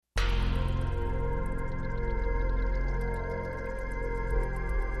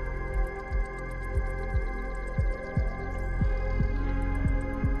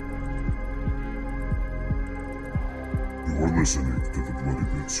listening to the Bloody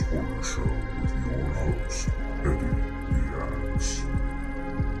Bits Horror Show with your host, Eddie the Axe.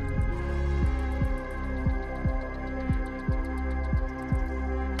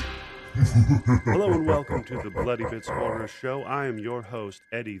 Hello and welcome to the Bloody Bits Horror Show. I am your host,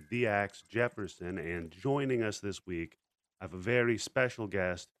 Eddie the Axe Jefferson, and joining us this week, I have a very special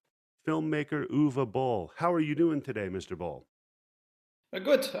guest, filmmaker Uwe Boll. How are you doing today, Mr. Boll?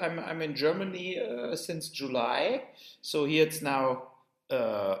 Good. I'm in Germany since July, so here it's now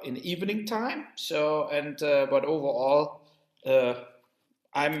in evening time. But overall,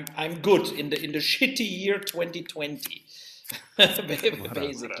 I'm good in the shitty year 2020.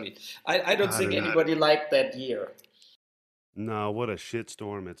 Basically, I don't think anybody liked that year. No, what a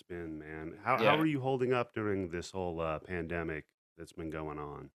shitstorm it's been, man. How Yeah. are you holding up during this whole pandemic that's been going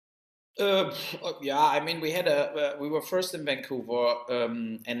on? Yeah, I mean, we were first in Vancouver,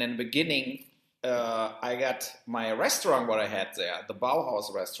 and in the beginning, I got my restaurant, what I had there, the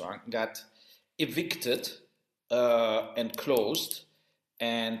Bauhaus restaurant, got evicted and closed,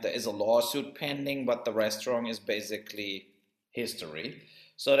 and there is a lawsuit pending, but the restaurant is basically history.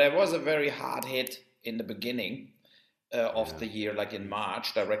 So there was a very hard hit in the beginning of the year, like in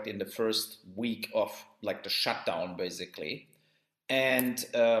March, directly in the first week of like the shutdown, basically. And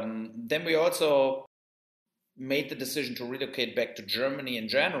then we also made the decision to relocate back to Germany in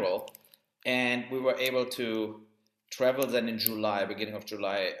general. And we were able to travel then in July, beginning of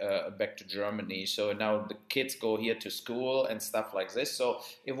July, back to Germany. So now the kids go here to school and stuff like this. So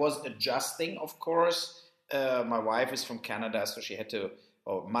it was adjusting, of course. My wife is from Canada, so she had to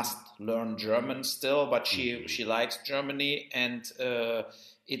or must learn German still, but she likes Germany. And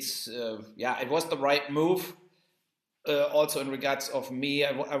it was the right move. Also in regards of me,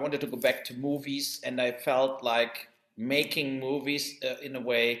 I wanted to go back to movies, and I felt like making movies in a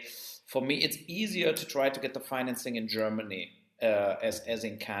way, for me, it's easier to try to get the financing in Germany as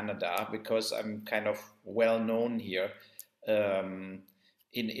in Canada, because I'm kind of well known here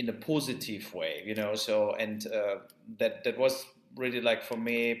in a positive way, you know. So and that was really like, for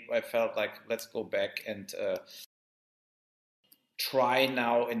me, I felt like let's go back and try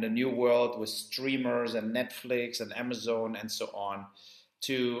now in the new world with streamers and Netflix and Amazon and so on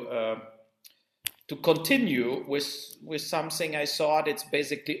to continue with something I thought it's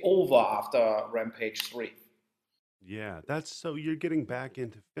basically over after Rampage 3. Yeah, so you're getting back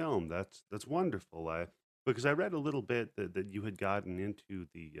into film. That's wonderful. Because I read a little bit that you had gotten into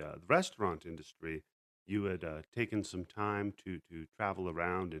the restaurant industry. You had taken some time to travel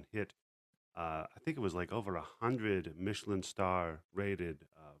around and hit, I think it was like over 100 Michelin star rated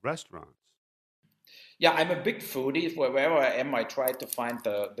restaurants. Yeah, I'm a big foodie. Wherever I am, I try to find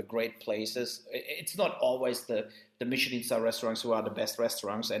the great places. It's not always the Michelin star restaurants who are the best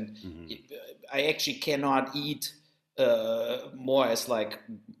restaurants, and I actually cannot eat more as like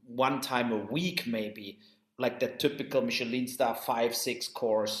one time a week, maybe, like the typical Michelin star 5-6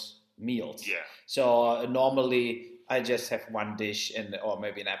 course meals. Yeah. So normally I just have one dish or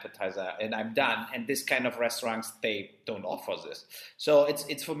maybe an appetizer, and I'm done. And this kind of restaurants, they don't offer this. So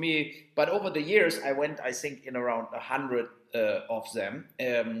it's for me. But over the years, I went, I think, in around 100 of them.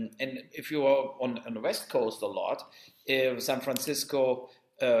 And if you are on the West Coast a lot, San Francisco,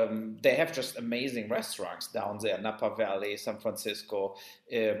 they have just amazing restaurants down there, Napa Valley, San Francisco.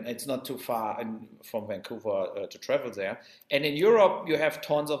 It's not too far from Vancouver to travel there. And in Europe, you have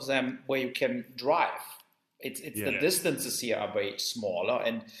tons of them where you can drive. The distances here are way smaller,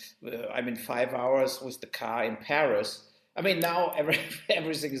 and I mean 5 hours with the car in Paris. I mean, now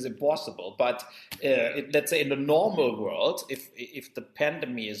everything is impossible, but let's say in the normal world, if the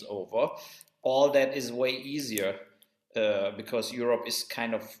pandemic is over, all that is way easier because Europe is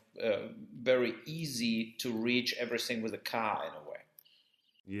kind of very easy to reach everything with a car in a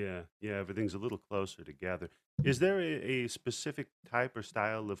way. Yeah, everything's a little closer together. Is there a specific type or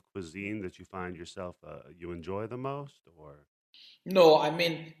style of cuisine that you find yourself you enjoy the most, or? No, I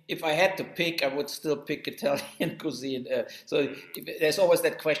mean, if I had to pick, I would still pick Italian cuisine. There's always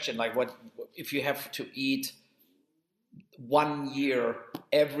that question, like, what if you have to eat 1 year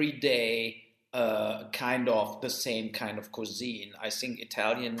every day, kind of the same kind of cuisine? I think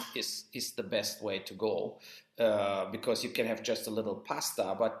Italian is the best way to go. Because you can have just a little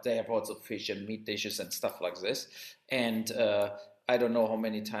pasta, but they have also fish and meat dishes and stuff like this. And I don't know how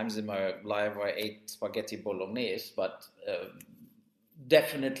many times in my life I ate spaghetti bolognese, but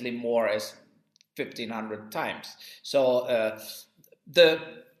definitely more as 1,500 times. So the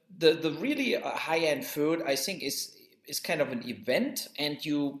really high-end food, I think, is kind of an event, and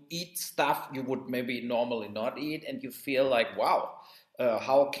you eat stuff you would maybe normally not eat, and you feel like, wow,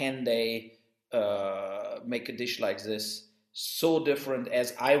 how can they make a dish like this so different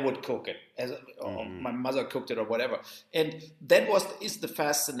as I would cook it, as or Hmm. my mother cooked it or whatever. And that is the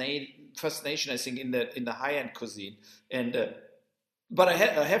fascination I think in the high end cuisine. And but I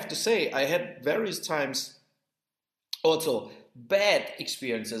have to say I had various times also bad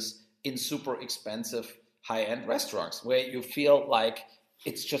experiences in super expensive high-end restaurants where you feel like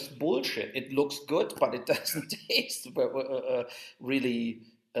it's just bullshit. It looks good, but it doesn't taste really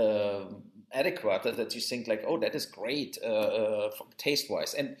adequate. That you think like, oh, that is great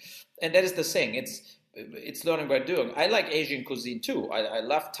taste-wise, and that is the thing. It's learning by doing. I like Asian cuisine too. I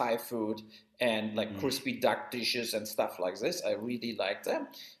love Thai food and like crispy duck dishes and stuff like this. I really like them,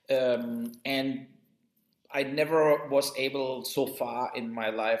 and I never was able so far in my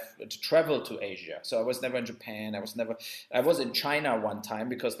life to travel to Asia. So I was never in Japan. I was in China one time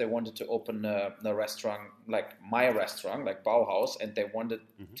because they wanted to open a restaurant, like my restaurant, like Bauhaus, and they wanted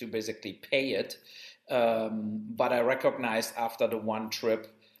to basically pay it. But I recognized after the one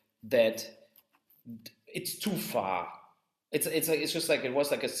trip that it's too far. It's just like it was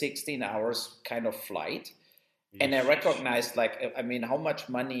like a 16 hours kind of flight. And I recognized like, I mean, how much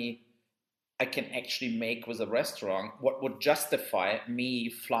money I can actually make with a restaurant, what would justify me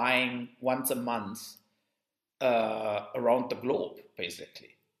flying once a month around the globe,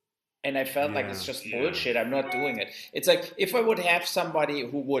 basically. And I felt like it's Yeah. just bullshit. I'm not doing it. It's like if I would have somebody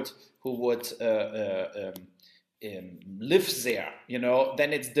who would live there,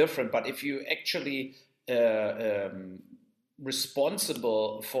 then it's different. But if you actually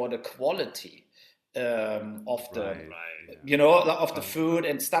responsible for the quality of the Right. of the food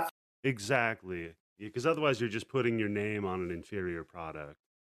and stuff. Exactly. Because otherwise you're just putting your name on an inferior product.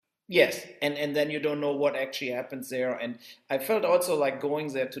 Yes, and then you don't know what actually happens there. And I felt also like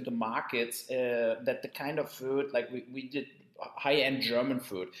going there to the markets that the kind of food, like we did high-end German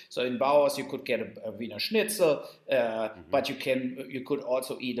food. So in Bauhaus you could get a Wiener Schnitzel, but you could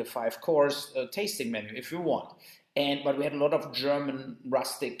also eat a five-course tasting menu if you want. But we had a lot of German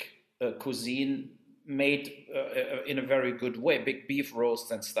rustic cuisine made in a very good way, big beef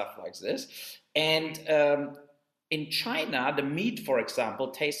roasts and stuff like this. And in China, the meat, for example,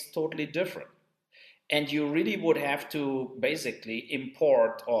 tastes totally different. And you really would have to basically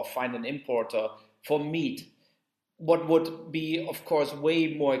import or find an importer for meat, what would be, of course,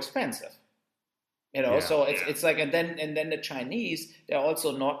 way more expensive. Yeah. So it's like, and then the Chinese, they're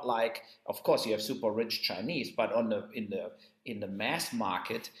also not like, of course you have super rich Chinese, but in the mass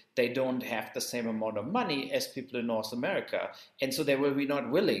market they don't have the same amount of money as people in North America, and so they will be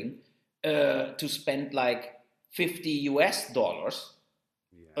not willing to spend like $50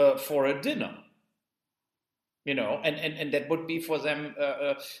 for a dinner. And that would be for them.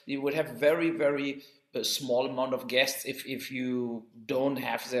 You would have very, very small amount of guests if you don't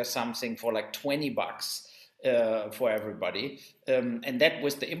have there something for like $20 for everybody. And that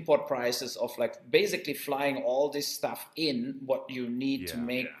was the import prices of like basically flying all this stuff in, what you need to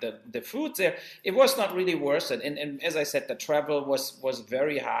make the food there. It was not really worth it. And as I said, the travel was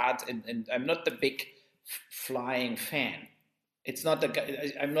very hard, and I'm not the big flying fan. It's not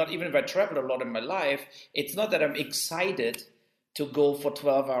I'm not, even if I travel a lot in my life, it's not that I'm excited to go for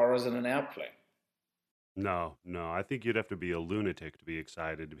 12 hours in an airplane. No. I think you'd have to be a lunatic to be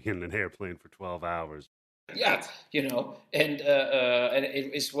excited to be in an airplane for 12 hours. Yeah, and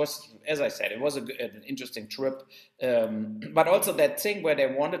it was, as I said, it was an interesting trip. But also that thing where they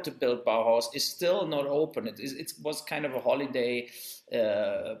wanted to build Bauhaus is still not open. It was kind of a holiday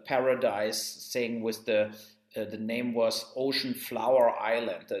paradise thing with the name was Ocean Flower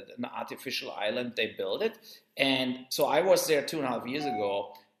Island, an artificial island. They built it. And so I was there 2.5 years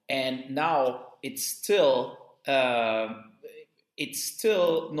ago, and now it's still not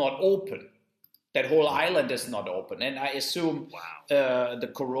open. That whole island is not open. And I assume the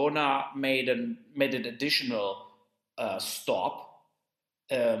corona made an additional stop.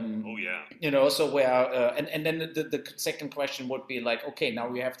 So where and then the second question would be like, okay, now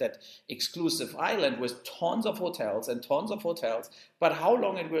we have that exclusive island with tons of hotels, but how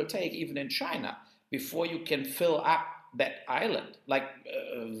long it will take, even in China, before you can fill up that island? Like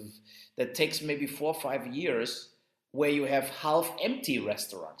that takes maybe 4 or 5 years, where you have half empty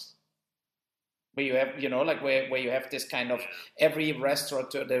restaurants. Where you have, like where you have this kind of, every restaurant,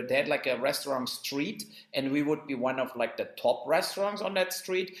 they had like a restaurant street, and we would be one of like the top restaurants on that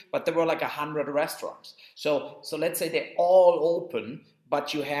street, but there were like 100 restaurants. So let's say they're all open,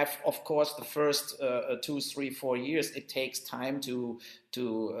 but you have, of course, the first 2, 3, 4 years. It takes time to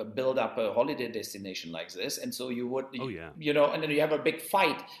build up a holiday destination like this, and so you would, Oh yeah. and then you have a big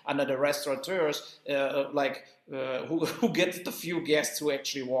fight under the restaurateurs, who gets the few guests who are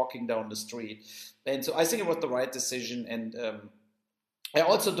actually walking down the street. And so I think it was the right decision, and I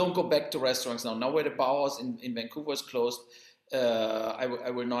also don't go back to restaurants now. Now where the Bauhaus in Vancouver is closed,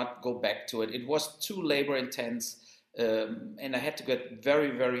 I will not go back to it. It was too labor intense, and I had to get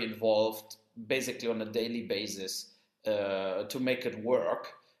very, very involved, basically on a daily basis, to make it work.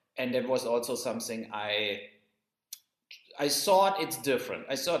 And that was also something I thought it's different.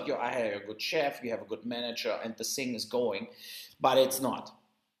 I thought I had a good chef, you have a good manager, and the thing is going, but it's not.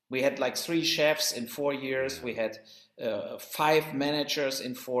 We had like 3 chefs in 4 years. Yeah. We had 5 managers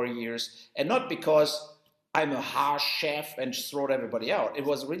in 4 years, and not because I'm a harsh chef and just throw everybody out. It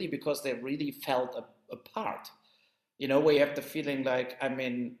was really because they really felt apart. Where you have the feeling like,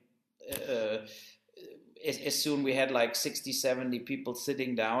 as soon we had like 60, 70 people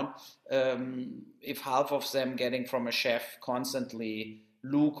sitting down, if half of them getting from a chef constantly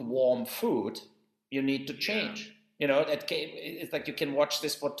lukewarm food, you need to change. It's like you can watch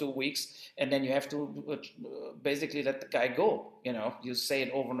this for 2 weeks and then you have to basically let the guy go. You say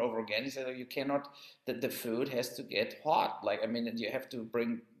it over and over again. You say you cannot, that the food has to get hot. You have to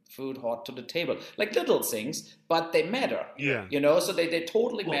bring food hot to the table, like little things, but they matter. Yeah. So they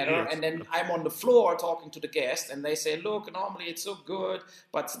totally matter. Yes. And then I'm on the floor talking to the guest, and they say, look, normally it's so good,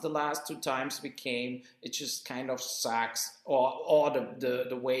 but the last 2 times we came, it just kind of sucks, or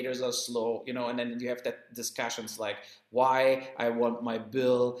the waiters are slow, and then you have that discussions like, why I want my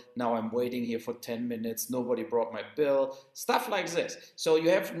bill, now I'm waiting here for 10 minutes, nobody brought my bill, stuff like this. So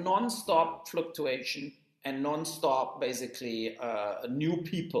you have non-stop fluctuation and non-stop, basically, new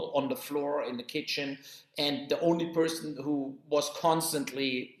people on the floor, in the kitchen, and the only person who was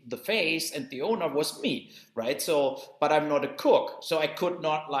constantly the face and the owner was me, right? So, but I'm not a cook, so I could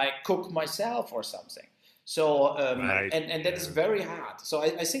not cook myself or something. So, Right. and that is very hard. So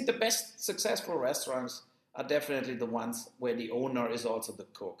I think the best successful restaurants are definitely the ones where the owner is also the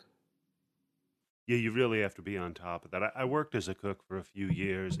cook. Yeah, you really have to be on top of that. I worked as a cook for a few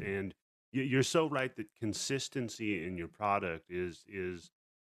years, and you're so right that consistency in your product is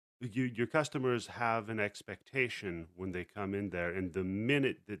your customers have an expectation when they come in there, and the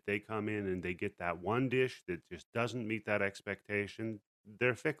minute that they come in and they get that one dish that just doesn't meet that expectation,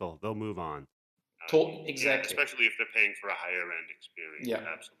 they're fickle. They'll move on. Yeah, Exactly. especially if they're paying for a higher end experience. Yeah.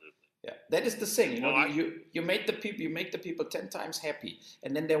 Absolutely. Yeah, that is the thing. Well, you make the people 10 times happy,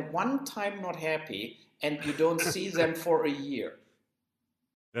 and then they're one time not happy, and you don't see them for a year.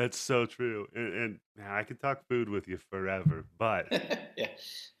 That's so true. And man, I could talk food with you forever, but Yeah.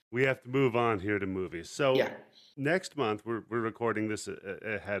 we have to move on here to movies. So Yeah. next month, we're recording this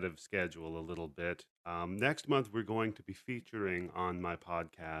ahead of schedule a little bit. Next month, we're going to be featuring on my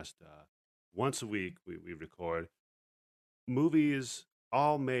podcast, once a week, we record movies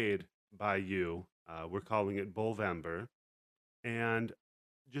all made by you. We're calling it Bolvember. And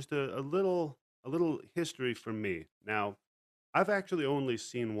just a little history from me. Now, I've actually only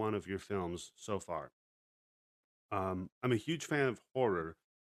seen one of your films so far. I'm a huge fan of horror,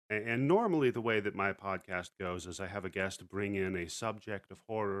 and normally the way that my podcast goes is I have a guest bring in a subject of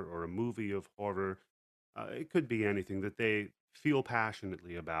horror or a movie of horror. It could be anything that they feel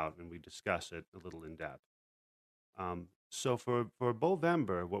passionately about, and we discuss it a little in depth. So for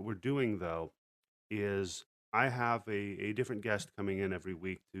Bolvember, what we're doing though is I have a different guest coming in every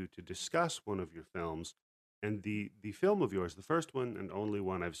week to discuss one of your films. And the film of yours, the first one and only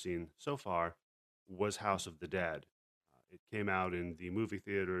one I've seen so far, was House of the Dead. It came out in the movie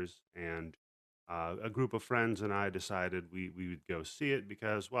theaters, and a group of friends and I decided we would go see it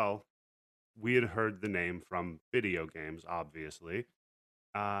because, well, we had heard the name from video games, obviously.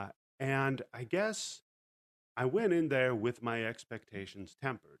 Uh, and I guess I went in there with my expectations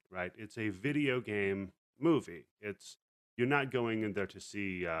tempered, right? It's a video game movie. You're not going in there to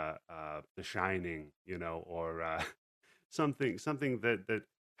see The Shining, or something that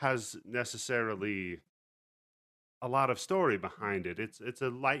has necessarily a lot of story behind it. It's a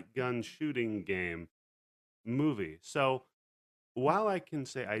light gun shooting game movie. So while I can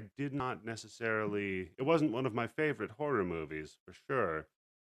say I did not necessarily, it wasn't one of my favorite horror movies for sure.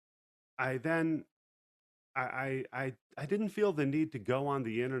 I then I didn't feel the need to go on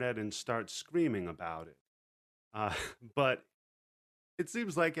the internet and start screaming about it. But it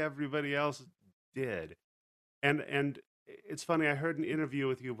seems like everybody else did. And it's funny, I heard an interview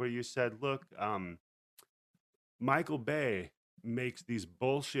with you where you said, look, Michael Bay makes these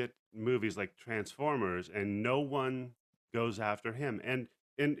bullshit movies like Transformers, and no one goes after him. And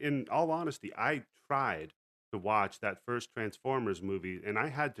in all honesty, I tried to watch that first Transformers movie, and I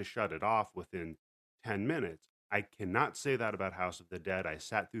had to shut it off within 10 minutes. I cannot say that about House of the Dead. I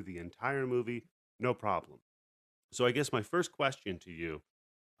sat through the entire movie, no problem. So I guess my first question to you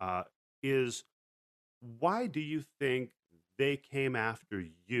uh, is, why do you think they came after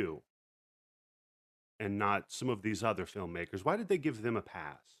you and not some of these other filmmakers? Why did they give them a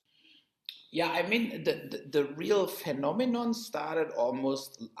pass? Yeah, I mean, the real phenomenon started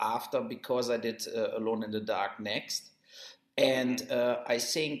almost after, because I did Alone in the Dark next. And I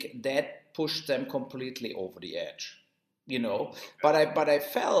think that pushed them completely over the edge, you know. But I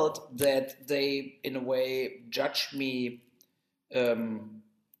felt that they, in a way, judged me um,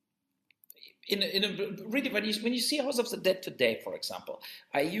 really, when you see House of the Dead today, for example,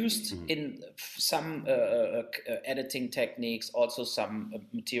 I used Mhm. in some editing techniques also some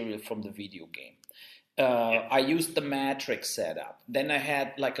material from the video game. I used the Matrix setup. Then I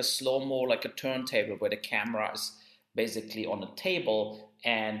had like a slow-mo, like a turntable where the camera is basically on a table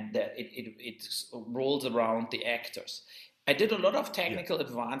and it rolls around the actors. I did a lot of Yeah. technical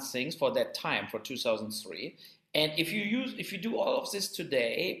advanced things for that time, for 2003. And if you do all of this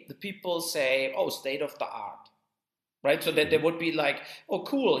today, the people say, "Oh, state of the art," right? So that Hmm. there would be like, "Oh,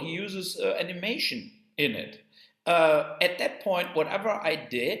 cool, he uses animation in it." At that point, whatever I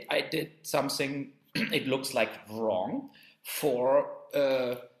did something. It looks like wrong for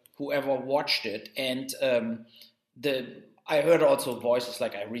whoever watched it, and the I heard also voices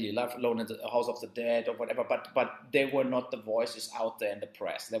like, "I really love Alone in the House of the Dead" or whatever, but they were not the voices out there in the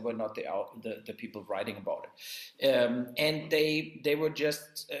press. They were not the people writing about it, and they were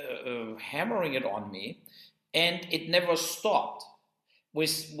just hammering it on me, and it never stopped.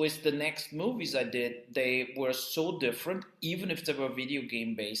 With the next movies I did, they were so different, even if they were video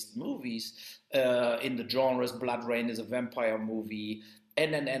game based movies in the genres. Blood Rain is a vampire movie,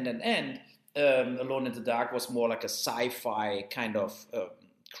 and Alone in the Dark was more like a sci-fi kind of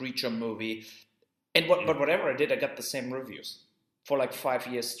creature movie. Yeah. But whatever I did, I got the same reviews for like 5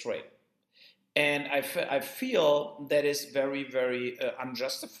 years straight. And I feel that is very, very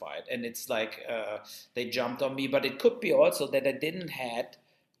unjustified. And it's like they jumped on me. But it could be also that I didn't had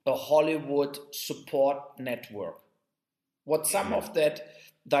a Hollywood support network. What some Yeah. of that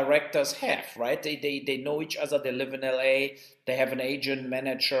directors have, right? They know each other. They live in LA. They have an agent,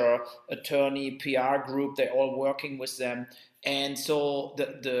 manager, attorney, PR group. They're all working with them. And so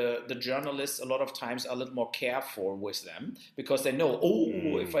the journalists a lot of times are a little more careful with them because they know,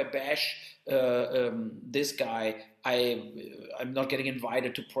 oh, if Mm. I bash this guy, I'm not getting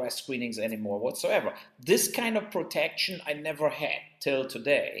invited to press screenings anymore whatsoever. This kind of protection I never had till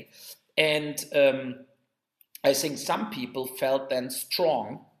today, and I think some people felt then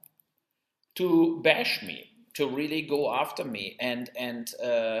strong to bash me, to really go after me, and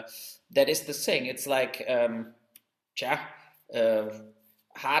that is the thing. It's like, yeah, uh,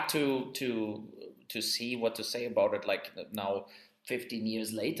 hard to see what to say about it. Like now, 15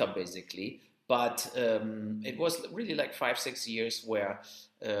 years later, basically. But it was really like 5 6 years where.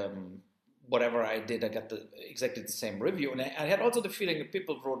 Whatever I did, I got exactly the same review, and I had also the feeling that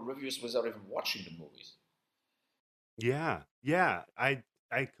people wrote reviews without even watching the movies. Yeah, yeah.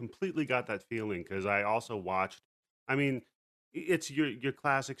 I completely got that feeling because I also watched. I mean, it's your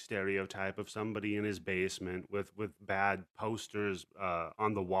classic stereotype of somebody in his basement with bad posters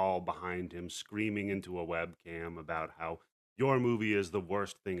on the wall behind him, screaming into a webcam about how your movie is the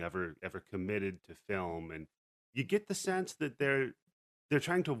worst thing ever committed to film, and you get the sense that they're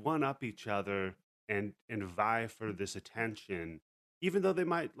trying to one up each other and vie for this attention, even though they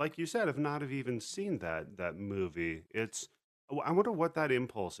might, like you said, have not even seen that movie. I wonder what that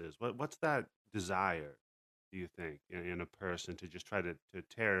impulse is. What's that desire, do you think, in a person to just try to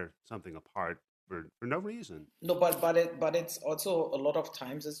tear something apart for no reason? No, but it's also a lot of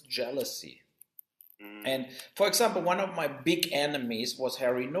times it's jealousy. Mm, And for example, one of my big enemies was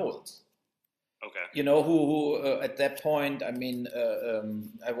Harry Knowles. okay. You know, who at that point, I mean,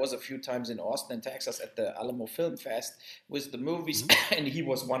 I was a few times in Austin, Texas, at the Alamo Film Fest with the movies, Hmm. and he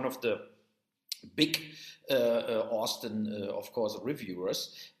was one of the big Austin, of course, reviewers.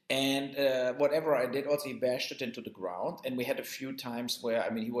 And whatever I did, also he bashed it into the ground. And we had a few times where, I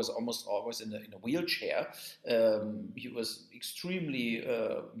mean, he was almost always in a wheelchair. He was extremely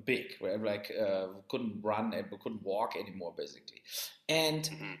big, where like couldn't run and couldn't walk anymore, basically. And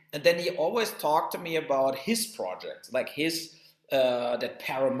Hmm. and then he always talked to me about his projects, like his that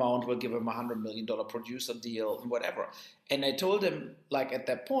Paramount will give him $100 million producer deal and whatever. And I told him, like at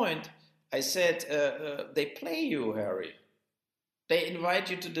that point, I said, they play you, Harry. They invite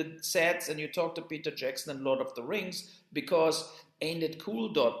you to the sets and you talk to Peter Jackson and Lord of the Rings because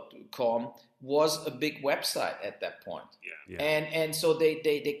ain'titcool.com was a big website at that point. Yeah. And so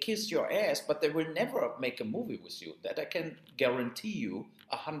they kiss your ass, but they will never make a movie with you. That I can guarantee you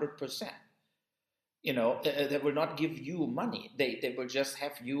 100%. They will not give you money. They will just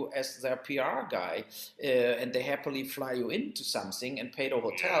have you as their PR guy, and they happily fly you into something and pay the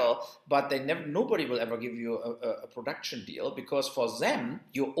hotel. But nobody will ever give you a production deal because for them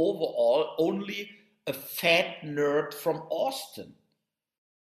you're overall only a fat nerd from Austin.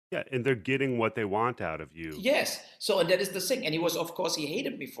 Yeah, and they're getting what they want out of you. Yes. So, and that is the thing. And he was, of course, he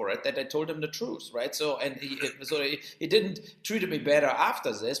hated me for it, that I told him the truth, right? So, and he didn't treat me better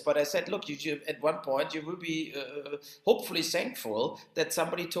after this, but I said, look, at one point, you will be hopefully thankful that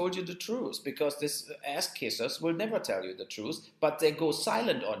somebody told you the truth, because this ass kissers will never tell you the truth, but they go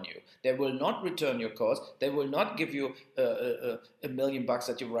silent on you. They will not return your calls. They will not give you $1 million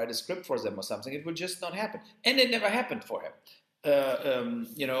that you write a script for them or something. It will just not happen. And it never happened for him.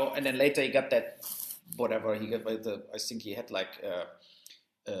 And then later he got that, whatever, I think he had like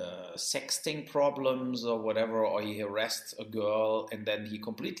sexting problems or whatever, or he harassed a girl and then he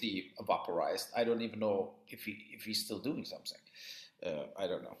completely vaporized. I don't even know if he's still doing something. I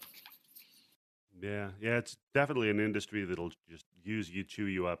don't know. Yeah, it's definitely an industry that'll just use you, chew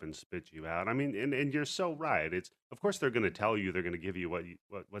you up, and spit you out. I mean, and you're so right. It's, of course they're going to tell you, they're going to give you what you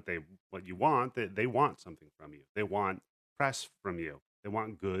want. They want something from you. They want press from you. They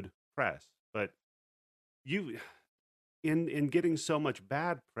want good press. But you, in getting so much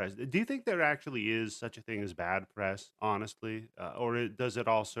bad press, do you think there actually is such a thing as bad press, honestly, or does it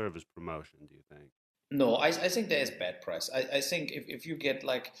all serve as promotion? Do you think? No, I think there is bad press. I think if you get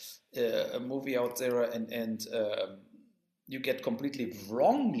like a movie out there and you get completely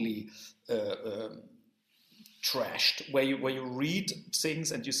wrongly trashed, where you read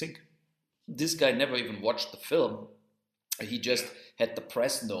things and you think this guy never even watched the film. He just had the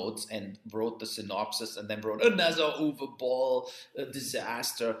press notes and wrote the synopsis and then wrote another Uwe Boll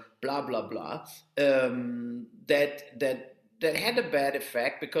disaster, blah, blah, blah. That had a bad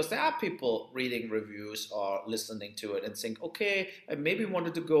effect, because there are people reading reviews or listening to it and think, okay, I maybe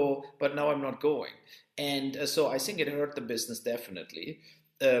wanted to go, but now I'm not going. And so I think it hurt the business definitely.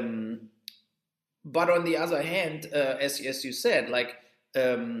 But on the other hand, as you said, like,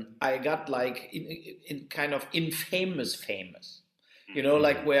 I got like in kind of infamous famous,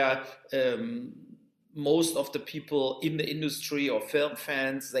 like where most of the people in the industry or film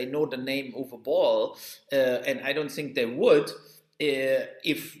fans, they know the name Uwe Boll, and I don't think they would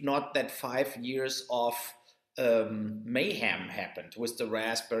if not that 5 years of mayhem happened with the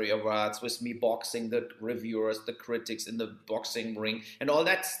Raspberry Awards, with me boxing the reviewers, the critics in the boxing ring, and all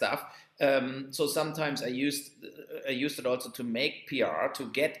that stuff. So sometimes I used it also to make PR, to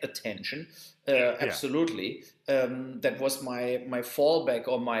get attention. Absolutely, that was my fallback,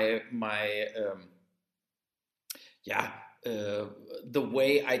 or my the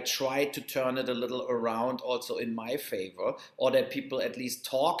way I tried to turn it a little around, also in my favor, or that people at least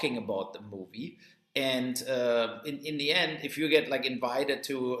talking about the movie. And in the end, if you get like invited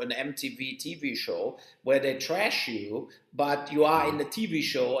to an MTV TV show where they trash you, but you are in the TV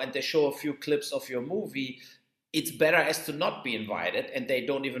show and they show a few clips of your movie, it's better as to not be invited, and they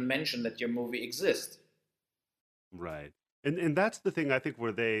don't even mention that your movie exists. Right. And that's the thing, I think,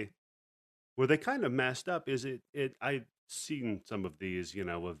 where they kind of messed up is I've seen some of these,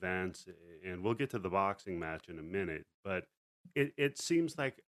 events, and we'll get to the boxing match in a minute, but it seems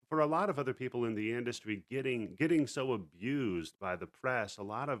like for a lot of other people in the industry, getting so abused by the press, a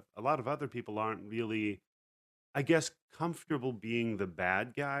lot of other people aren't really, I guess, comfortable being the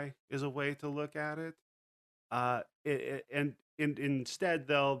bad guy is a way to look at it. And instead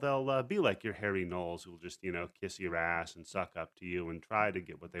they'll be like your Harry Knowles, who'll just kiss your ass and suck up to you and try to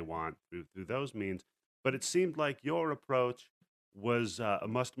get what they want through those means. But it seemed like your approach was a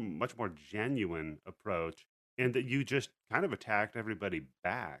much more genuine approach, and that you just kind of attacked everybody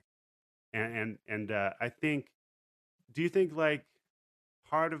back. And I think, do you think like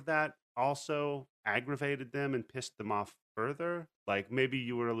part of that also aggravated them and pissed them off further? Like maybe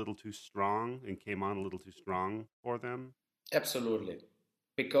you were a little too strong and came on a little too strong for them? Absolutely,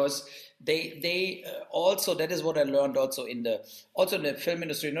 because they also, that is what I learned also in the film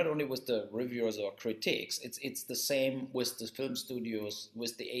industry, not only with the reviewers or critics. It's the same with the film studios,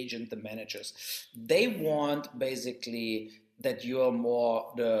 with the agent, the managers. They want basically that you're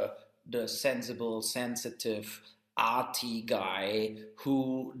more the sensible, sensitive, arty guy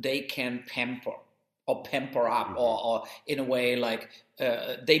who they can pamper or pamper up, or in a way like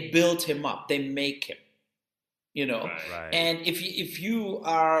they build him up, they make him. you know. Right. And if you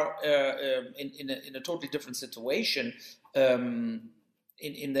are in a totally different situation, um,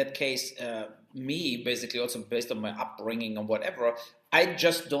 in that case, me basically also based on my upbringing or whatever, I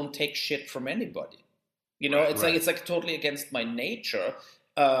just don't take shit from anybody. You know, it's like Right. it's like totally against my nature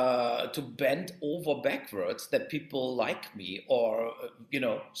to bend over backwards that people like me, or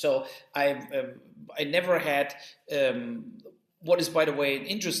So I never had. What is, by the way, an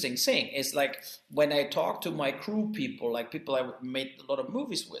interesting thing is, like, when I talk to my crew people, like people I made a lot of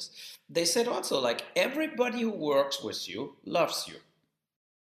movies with, they said also, like, everybody who works with you loves you.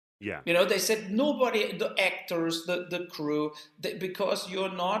 Yeah. You know, they said nobody, the actors, the crew, because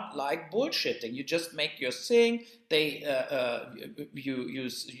you're not like bullshitting. You just make your thing. You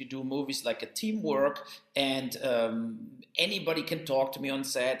do movies like a teamwork, and anybody can talk to me on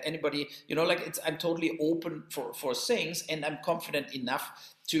set. Anybody, like, I'm totally open for things, and I'm confident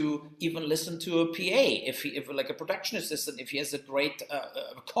enough to even listen to a PA if like a production assistant, if he has a great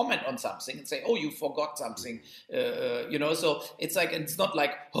comment on something, and say, "Oh, you forgot something," So it's like, it's not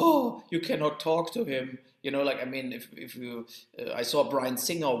like, "Oh, you cannot talk to him." Like, I mean, if you, I saw Brian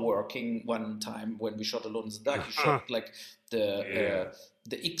Singer working one time when we shot Alone in the Dark. He shot like Yeah.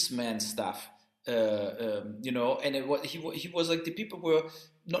 the X-Men stuff, and he was like, the people were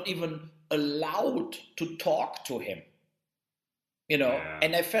not even allowed to talk to him. Yeah.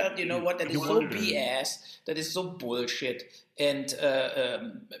 And I felt, what, that You is so wonder. BS, that is so bullshit. And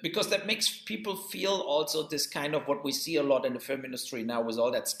because that makes people feel also this kind of what we see a lot in the film industry now, with all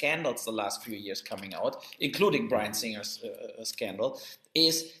that scandals the last few years coming out, including Brian Singer's scandal,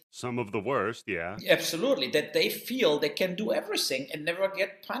 is Some of the worst, yeah. absolutely that they feel they can do everything and never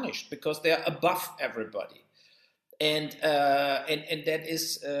get punished because they're above everybody. And that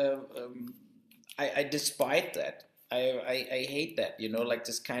is, I despite that. I hate that, like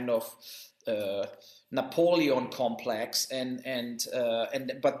this kind of uh, Napoleon complex, and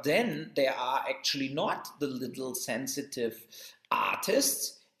but then there are actually not the little sensitive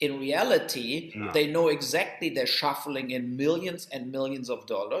artists. In reality, No. they know exactly they're shuffling in millions and millions of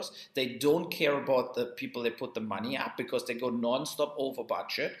dollars. They don't care about the people they put the money up, because they go nonstop over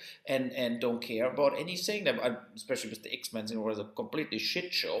budget, and don't care about anything. Especially with the X-Men, it was a completely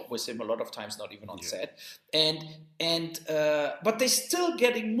shit show with him a lot of times, not even on Yeah. set. And but they're still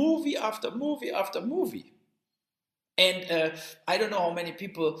getting movie after movie after movie. And I don't know how many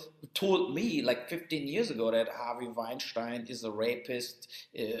people told me like 15 years ago that Harvey Weinstein is a rapist.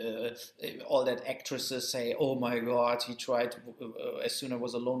 All that actresses say, "Oh my God, he tried, as soon as I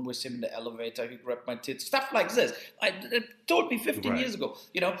was alone with him in the elevator, he grabbed my tits." Stuff like this. It told me 15 Right. years ago,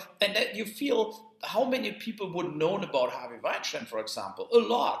 and that you feel how many people would known about Harvey Weinstein, for example. A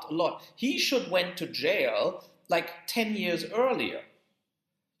lot, a lot. He should went to jail like 10 years earlier.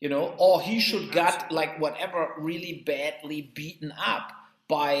 Or he should got like whatever really badly beaten up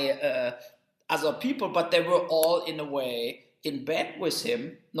by other people, but they were all in a way in bed with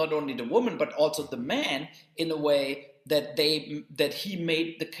him, not only the woman but also the man, in a way that he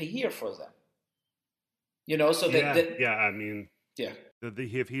made the career for them. So Yeah. Yeah. I mean, yeah.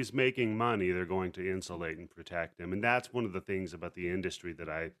 if he's making money, they're going to insulate and protect him, and that's one of the things about the industry that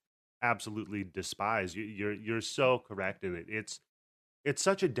I absolutely despise. You're so correct in it. It's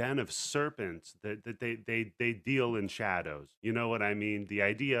such a den of serpents that they deal in shadows. You know what I mean? The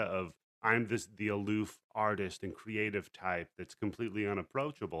idea of, I'm the aloof artist and creative type that's completely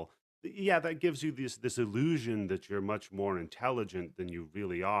unapproachable. Yeah, that gives you this illusion that you're much more intelligent than you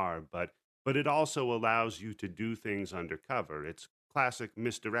really are, but it also allows you to do things undercover. It's classic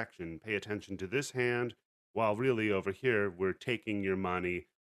misdirection. Pay attention to this hand, while really over here we're taking your money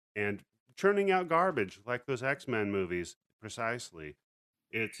and churning out garbage like those X-Men movies. Precisely.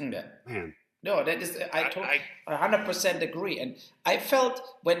 It's, Yeah. man, No, that is, I 100% agree. And I felt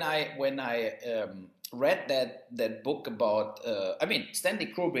when I read that book about, I mean, Stanley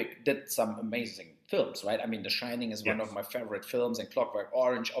Kubrick did some amazing films, right? I mean, The Shining is one of yes. my favorite films, and Clockwork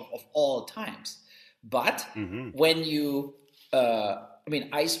Orange of all times. But Mhm. when you, I mean,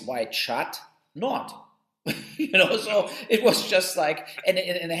 Eyes Wide Shut, not. So No. it was just like, and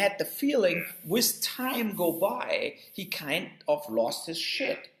I had the feeling, with time go by, he kind of lost his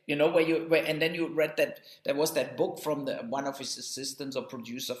shit. And then you read that there was that book from one of his assistants or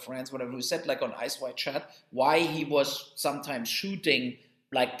producer friends, whatever, who said, like, on Ice White Shut, why he was sometimes shooting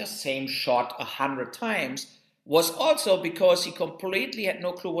like the same shot 100 times, was also because he completely had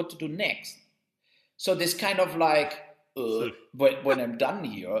no clue what to do next. So this kind of like, So but when I'm done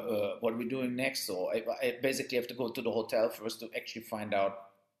here, what are we doing next? So I basically have to go to the hotel first to actually find out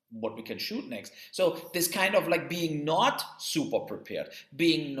what we can shoot next. So this kind of like being not super prepared,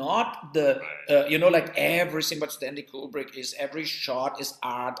 being not the like everything what Stanley Kubrick is, every shot is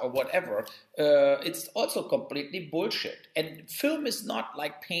art or whatever. It's also completely bullshit. And film is not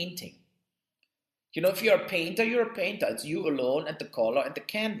like painting. If you're a painter, you're a painter. It's you alone and the color and the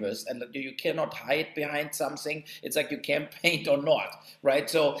canvas, and you cannot hide behind something. It's like you can paint or not, right?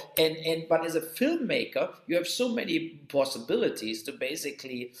 So, but as a filmmaker, you have so many possibilities to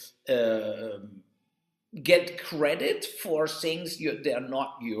basically get credit for things they are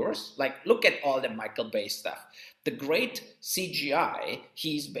not yours. Like, look at all the Michael Bay stuff. The great CGI,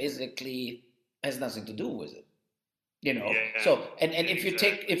 he's basically has nothing to do with it. So and if you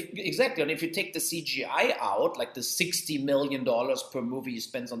take and if you take the CGI out, like the $60 million per movie he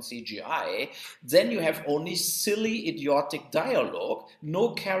spends on CGI, then you have only silly, idiotic dialogue,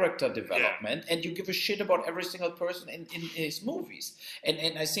 no character development, and you give a shit about every single person in his movies.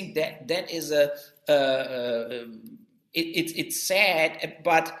 And I think that is it's sad,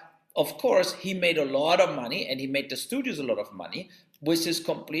 but of course he made a lot of money, and he made the studios a lot of money with his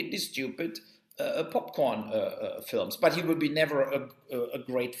completely stupid popcorn films, but he would be never a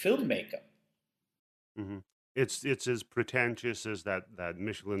great filmmaker. Mm-hmm. It's as pretentious as that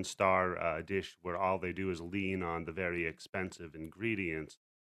Michelin star dish where all they do is lean on the very expensive ingredients,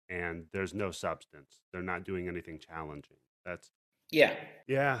 and there's no substance. They're not doing anything challenging. Yeah.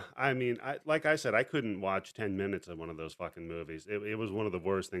 I mean, like I said, I couldn't watch 10 minutes of one of those fucking movies. It was one of the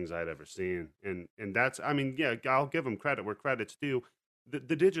worst things I'd ever seen, and that's, I mean, yeah, I'll give them credit where credit's due.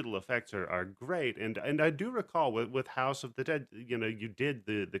 The digital effects are great, and I do recall with House of the Dead, you did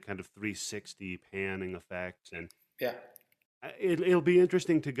the kind of 360 panning effects, and it'll be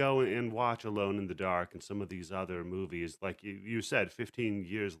interesting to go and watch Alone in the Dark and some of these other movies, like you said, 15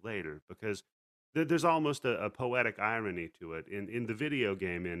 years later, because there's almost a poetic irony to it. In the video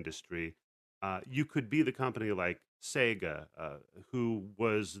game industry, you could be the company like Sega, who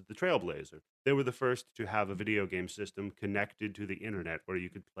was the trailblazer. They were the first to have a video game system connected to the internet where you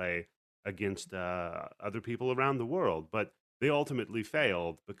could play against other people around the world. But they ultimately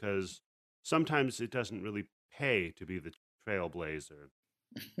failed because sometimes it doesn't really pay to be the trailblazer.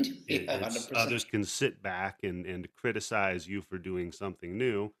 Others can sit back and criticize you for doing something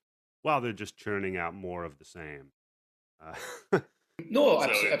new while they're just churning out more of the same. No, So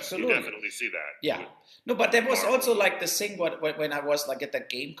absolutely. you definitely see that. Yeah. No, but there was also like the thing when I was like at the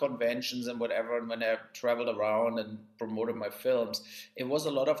game conventions and whatever, and when I traveled around and promoted my films, it was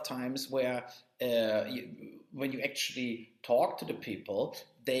a lot of times where when you actually talk to the people,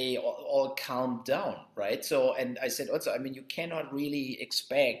 they all calm down, right? So, and I said also, I mean, you cannot really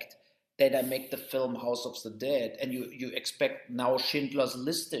expect that I make the film House of the Dead, and you expect now Schindler's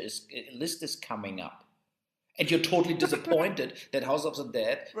List is coming up. And you're totally disappointed that House of the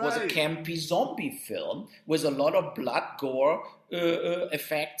Dead was a campy zombie film with a lot of blood, gore,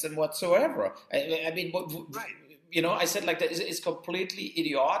 effects, and whatsoever. I mean, I said like that it's completely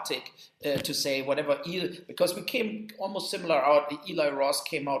idiotic to say whatever, because we came almost similar out. Eli Roth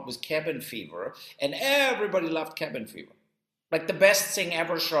came out with Cabin Fever, and everybody loved Cabin Fever. Like the best thing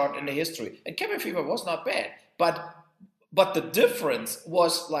ever shot in the history. And Cabin Fever was not bad. But the difference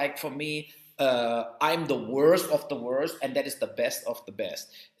was like, for me, I'm the worst of the worst, and that is the best of the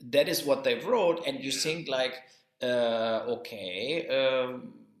best. That is what they wrote, and you think like, I'm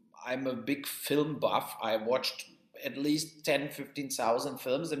a big film buff. I watched at least 10, 15,000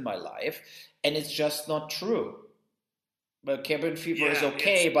 films in my life, and it's just not true. But Cabin Fever is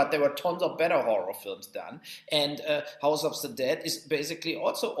okay, but there were tons of better horror films done. And House of the Dead is basically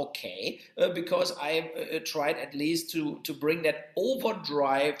also okay because I tried at least to bring that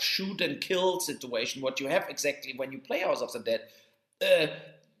overdrive shoot and kill situation, what you have exactly when you play House of the Dead.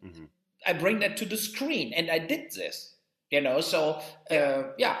 I bring that to the screen, and I did this. So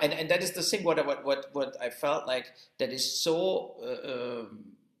and that is the thing. What I felt like that is so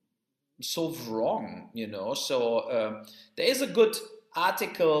wrong, So there is a good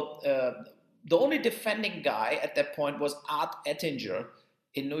article. The only defending guy at that point was Art Ettinger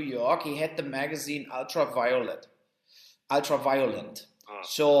in New York. He had the magazine Ultraviolent.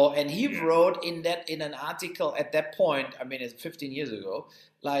 So, and he wrote in an article at that point, I mean, it's 15 years ago,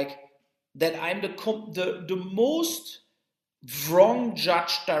 like that I'm the most wrong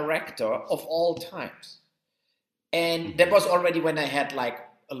judge director of all times. And that was already when I had like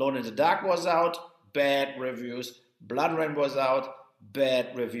Alone in the Dark was out, bad reviews. Blood Rain was out,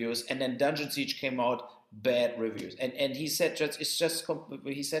 bad reviews. And then Dungeon Siege came out, bad reviews. And he said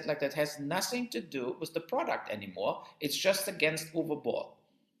he said like that has nothing to do with the product anymore. It's just against Uwe Boll.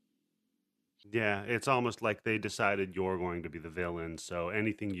 Yeah, it's almost like they decided you're going to be the villain, so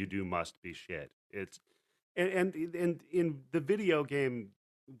anything you do must be shit. It's and in the video game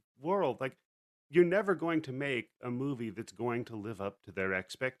world, like you're never going to make a movie that's going to live up to their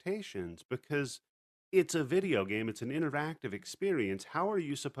expectations because it's a video game, it's an interactive experience. How are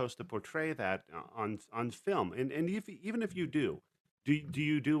you supposed to portray that on film? And if, even if you do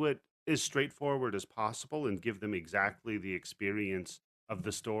you do it as straightforward as possible and give them exactly the experience of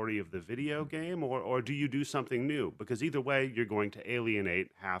the story of the video game, or do you do something new? Because either way, you're going to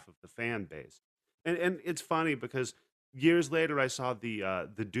alienate half of the fan base. And it's funny because years later, I saw the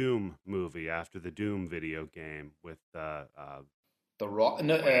Doom movie after the Doom video game with The Rock,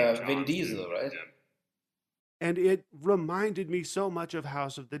 no, Dwayne Vin Johnson. Diesel, right? And it reminded me so much of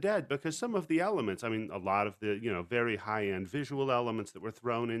House of the Dead because some of the elements, I mean, a lot of the, very high end visual elements that were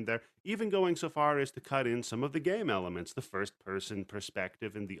thrown in there, even going so far as to cut in some of the game elements, the first person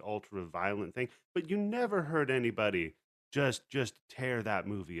perspective and the ultra violent thing. But you never heard anybody just tear that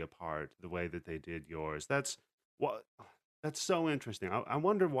movie apart the way that they did yours. What that's so interesting. I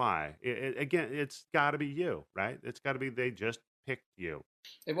wonder why. Again, it's got to be you, right? It's got to be they just picked you.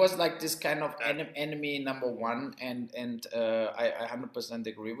 It was like this kind of enemy number one, and I 100%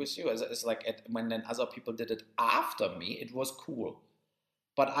 agree with you. It's like when then other people did it after me, it was cool.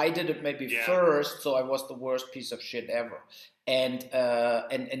 But I did it maybe first, so I was the worst piece of shit ever. And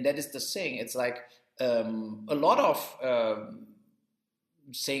that is the thing. It's like a lot of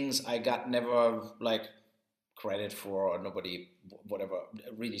things I got never like credit for, or nobody whatever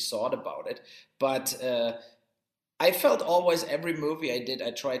really thought about it. But I felt always every movie I did,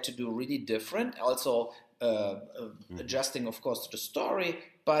 I tried to do really different. Also, Hmm. adjusting, of course, to the story.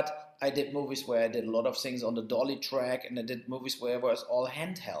 But I did movies where I did a lot of things on the dolly track, and I did movies where it was all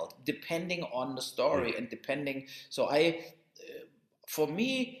handheld, depending on the Yeah. story and depending. So for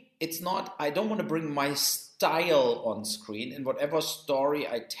me, it's not. I don't want to bring my style on screen. In whatever story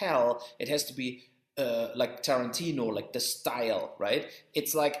I tell, it has to be like Tarantino, like the style, right?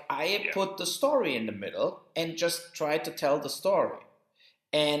 It's like I put the story in the middle and just try to tell the story.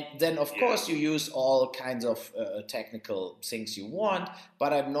 And then, of course, you use all kinds of technical things you want,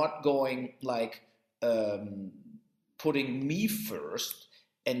 but I'm not going like um, putting me first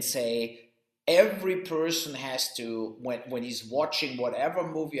and say every person has to when he's watching whatever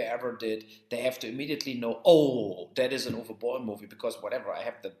movie I ever did, they have to immediately know, oh, that is an overboard movie because whatever I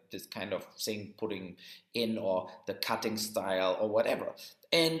have this kind of thing putting in or the cutting style or whatever.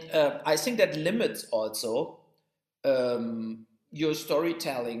 And I think that limits also your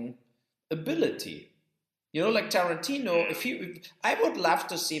storytelling ability. You know, like Tarantino, I would love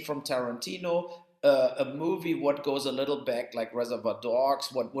to see from Tarantino a movie what goes a little back, like Reservoir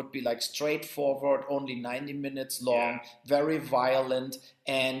Dogs, what would be like straightforward, only 90 minutes long, very violent,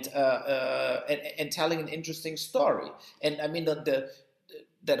 and telling an interesting story. And I mean,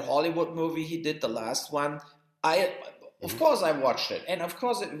 that Hollywood movie he did, the last one, I of Hmm. course I watched it, and of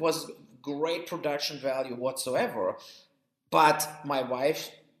course it was great production value whatsoever. But my wife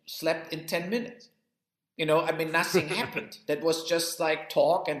slept in 10 minutes. You know, I mean, nothing happened. That was just like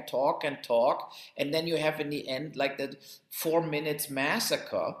talk and talk and talk. And then you have in the end like that 4 minutes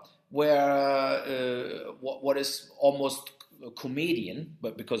massacre where what is almost a comedian,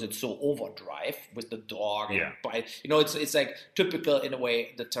 but because it's so overdrive with the dog and Yeah. by, it's like typical in a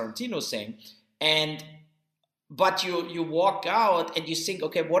way the Tarantino thing. And but you walk out and you think,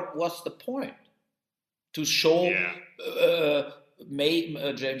 okay, what was the point? To show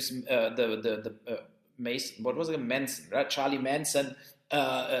James the Mason, what was it, Manson, right? Charlie Manson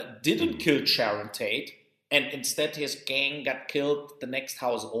didn't Hmm. kill Sharon Tate, and instead his gang got killed the next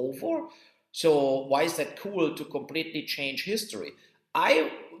house over. So why is that cool to completely change history?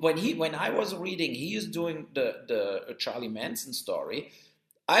 I when I was reading, he is doing the Charlie Manson story.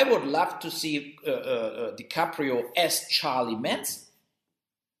 I would love to see DiCaprio as Charlie Manson.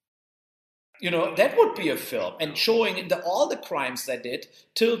 That would be a film, and showing all the crimes they did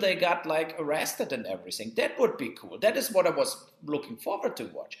till they got like arrested and everything. That would be cool. That is what I was looking forward to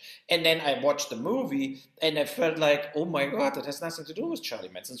watch. And then I watched the movie and I felt like, oh my god, that has nothing to do with Charlie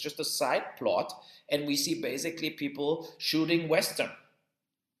Manson. It's just a side plot, and we see basically people shooting western.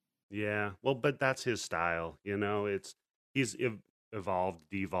 Yeah. Well, but that's his style. He's evolved,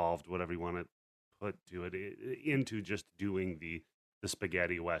 devolved, whatever you want to put to it, into just doing the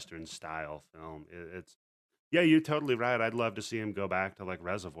spaghetti western style film. It's yeah, you're totally right. I'd love to see him go back to like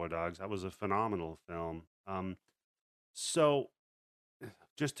Reservoir Dogs. That was a phenomenal film. So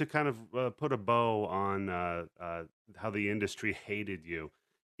just to kind of put a bow on how the industry hated you.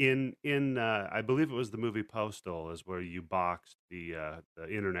 in I believe it was the movie Postal, is where you boxed the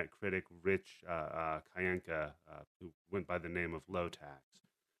internet critic Rich Kayenka, who went by the name of Low Tax.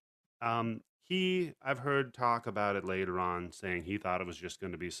 I've heard talk about it later on, saying he thought it was just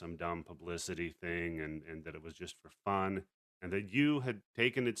going to be some dumb publicity thing, and that it was just for fun, and that you had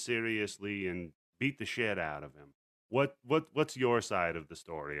taken it seriously and beat the shit out of him. What's your side of the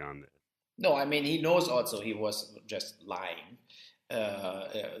story on this? No, I mean, he knows also he was just lying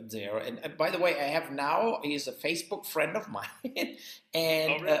there. And by the way, I have now, he's a Facebook friend of mine.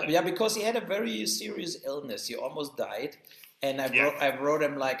 And Oh, really? yeah, because he had a very serious illness. He almost died. And I wrote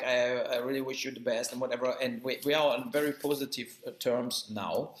him like, I really wish you the best and whatever. And we are on very positive terms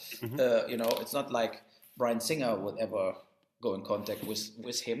now. You know, it's not like Brian Singer would ever go in contact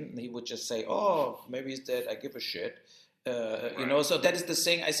with him. He would just say, oh, maybe he's dead. I give a shit. You know, so that is the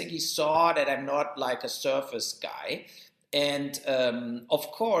thing. I think he saw that I'm not like a surface guy. And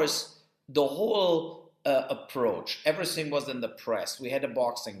of course, the whole approach, everything was in the press. We had a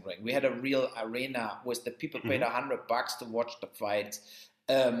boxing ring. We had a real arena with the people paid $100 to watch the fight.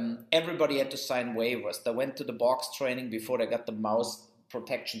 Everybody had to sign waivers. They went to the box training before they got the mouse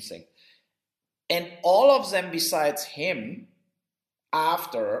protection thing. And all of them besides him,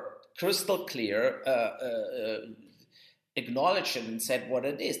 after crystal clear, acknowledged it and said what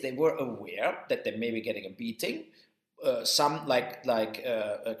it is. They were aware that they may be getting a beating. Some like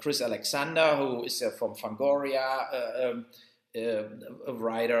Chris Alexander, who is from Fangoria, a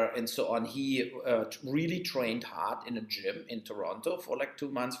writer and so on. He really trained hard in a gym in Toronto for like 2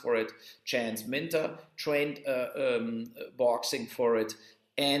 months for it. Chance Minter trained boxing for it.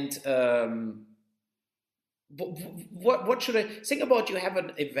 And what should I think about? You have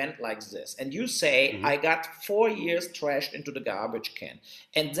an event like this and you say, I got 4 years trashed into the garbage can,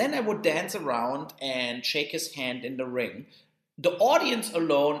 and then I would dance around and shake his hand in the ring. The audience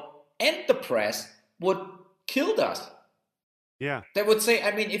alone and the press would kill us. Yeah. They would say,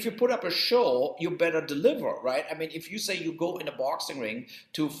 I mean, if you put up a show, you better deliver, right? I mean, if you say you go in a boxing ring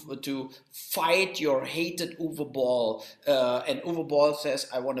to fight your hated Uwe Boll, and Uwe Boll says,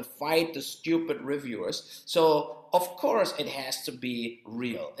 I want to fight the stupid reviewers. So, of course, it has to be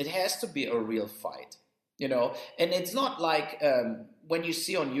real. It has to be a real fight, you know? And it's not like when you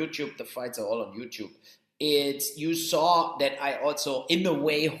see on YouTube, the fights are all on YouTube. You saw that I also, in a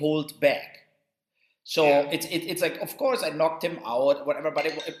way, hold back. So it's like, of course, I knocked him out, whatever. But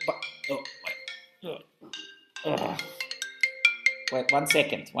wait, 1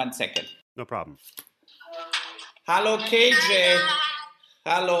 second. No problem. Hello, KJ.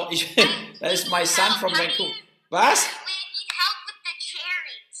 Hello, that is my son from Vancouver. Was? We need help with the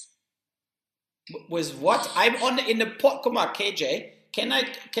cherries. With what? I'm in the pot. Come on, KJ. Can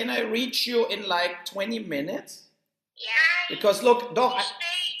I reach you in like 20 minutes? Yeah. Because look, dog.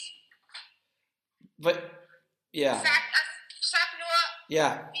 But yeah. Sag nur,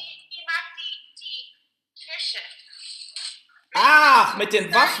 Ja. wie macht die Kirsche? Ah, mit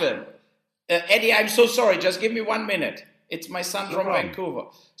den Waffeln. Eddie, I'm so sorry. Just give me 1 minute. It's my son from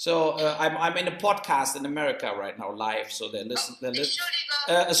Vancouver. So I'm in a podcast in America right now, live. So they listen.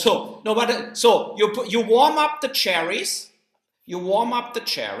 So you warm up the cherries. You warm up the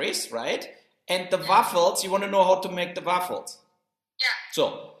cherries, right? And the waffles. You want to know how to make the waffles? Yeah.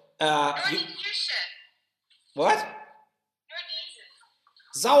 So. Nur die Kirsche. What? Nur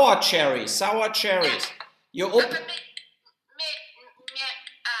diese. Sour cherries. You Aber open.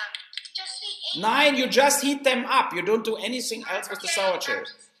 just eat. Nine, you just heat them up. You don't do anything else with the sour cherries.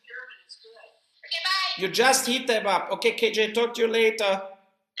 Okay, bye. You just heat them up. Okay, KJ, talk to you later.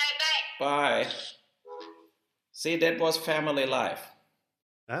 Bye. Bye. See, that was family life.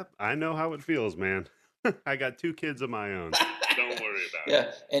 I know how it feels, man. I got 2 kids of my own. Don't worry about it.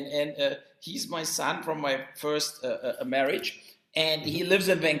 Yeah, and he's my son from my first marriage, and he lives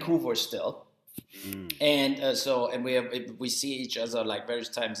in Vancouver still. And we see each other like various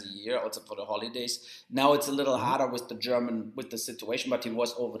times a year, also for the holidays. Now it's a little harder with the situation, but he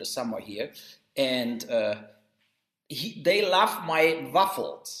was over the summer here, and they love my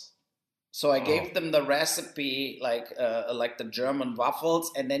waffles. So I gave them the recipe, like the German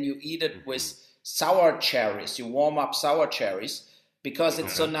waffles, and then you eat it with sour cherries. You warm up sour cherries because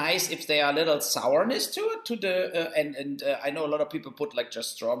it's so nice if they are a little sourness to it. I know a lot of people put like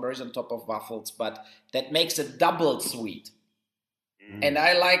just strawberries on top of waffles, but that makes it double sweet. And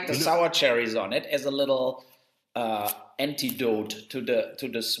I like the sour cherries on it as a little antidote to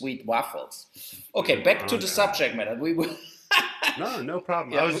the sweet waffles. Okay, back to the subject matter. No, no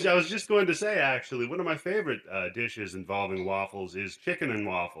problem. Yeah, I was just going to say actually, one of my favorite dishes involving waffles is chicken and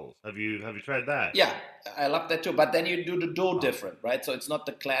waffles. Have you tried that? yeah, I love that too. But then you do the dough Oh, different, right? So it's not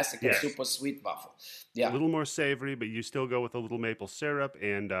the classical yes. super sweet waffle. A Yeah, little more savory, but you still go with a little maple syrup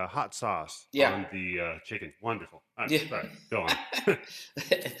and hot sauce yeah, on the chicken. Wonderful. yeah. Sorry, go on.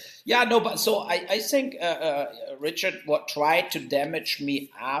 Yeah, no, but so I think Richard what tried to damage me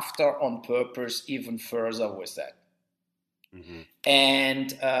after on purpose even further with that. Hmm.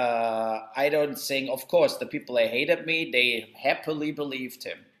 And I don't think, of course, the people that hated me, they happily believed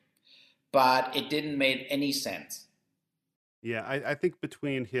him, but it didn't make any sense. Yeah, I think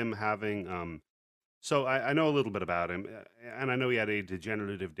between him having so I know a little bit about him, and I know he had a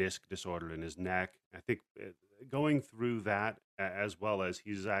degenerative disc disorder in his neck. I think going through that, as well as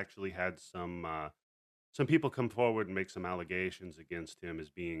he's actually had some people come forward and make some allegations against him as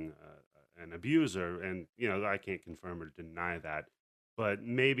being an abuser, and I can't confirm or deny that, but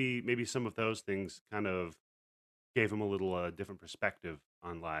maybe some of those things kind of gave him a little different perspective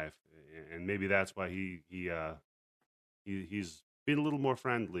on life, and maybe that's why he's been a little more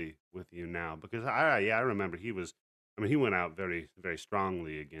friendly with you now, because I remember he went out very very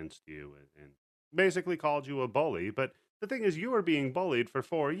strongly against you, and basically called you a bully. But the thing is, you were being bullied for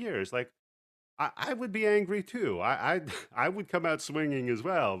 4 years. Like I would be angry too. I would come out swinging as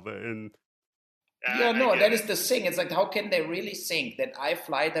well. But and Yeah, I no, get that it. is the thing. It's like, how can they really think that I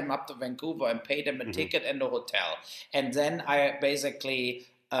fly them up to Vancouver and pay them a Hmm. ticket and a hotel, and then I basically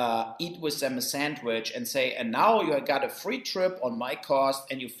eat with them a sandwich and say, and now you got a free trip on my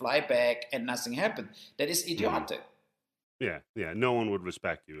cost, and you fly back and nothing happened. That is Hmm. idiotic. Yeah, yeah. No one would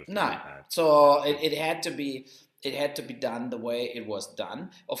respect you if you No, did that. so it had to be done the way it was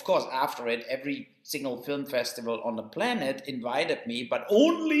done. Of course, after it, every single film festival on the planet invited me, but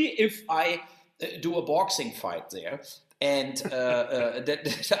only if I do a boxing fight there. And that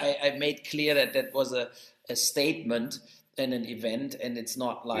I made clear that that was a statement in an event, and it's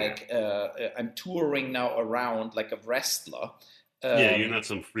not Yeah, like I'm touring now around like a wrestler. yeah. You're Um, not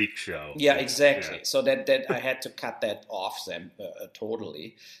some freak show. yeah, Yeah. exactly. So that I had to cut that off them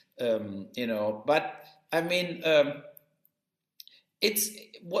totally. But I mean, it's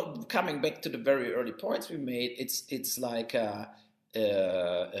what coming back to the very early points we made. It's like uh,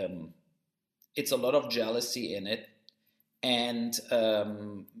 um, it's a lot of jealousy in it, and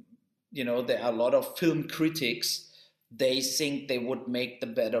there are a lot of film critics. They think they would make the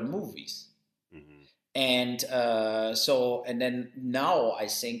better movies. Hmm. And and then now I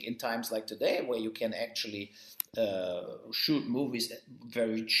think in times like today, where you can actually shoot movies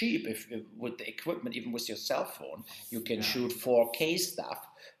very cheap, if with the equipment, even with your cell phone, you can Yeah. shoot 4K stuff.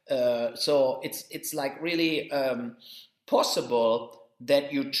 So it's like really possible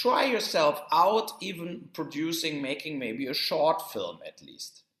that you try yourself out, even producing, making maybe a short film at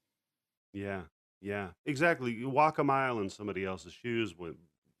least. Yeah, yeah, exactly. You walk a mile in somebody else's shoes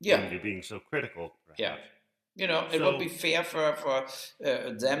Yeah, when you're being so critical, yeah. perhaps. It would be So, fair for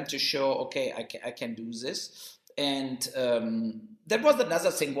them to show, okay, I can do this. And that was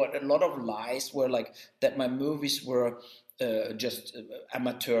another thing. What a lot of lies were like that my movies were just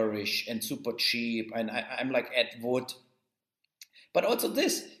amateurish and super cheap. And I'm like Ed Wood. But also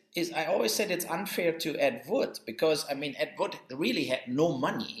this is, I always said it's unfair to Ed Wood because I mean Ed Wood really had no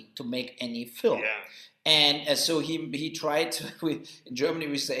money to make any film, yeah. and so he tried to. In Germany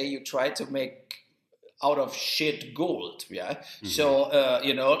we say you try to make out of shit gold, yeah. Hmm. So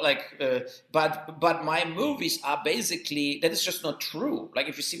but my movies are basically that is just not true. Like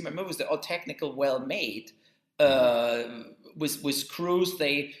if you see my movies, they're all technical, well made, Hmm. uh, with crews.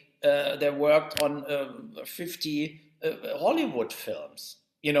 They worked on 50 Hollywood films.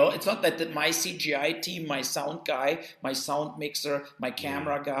 It's not that my CGI team, my sound guy, my sound mixer, my Yeah.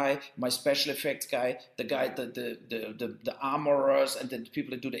 camera guy, my special effects guy, the guy, the armorers, and the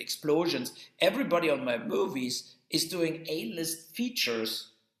people that do the explosions. Everybody on my movies is doing A-list features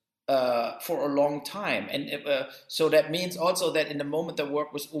for a long time, and so that means also that in the moment they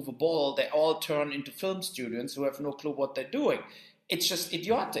work with Uwe Boll, they all turn into film students who have no clue what they're doing. It's just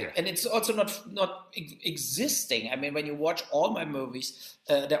idiotic, Yeah. and it's also not existing. I mean, when you watch all my movies,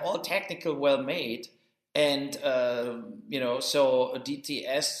 they're all technical, well made, and so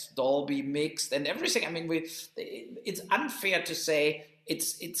DTS, Dolby mixed, and everything. I mean, it's unfair to say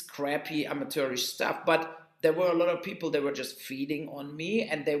it's crappy amateurish stuff, but there were a lot of people that were just feeding on me,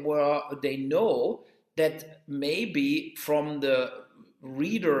 and they know that maybe from the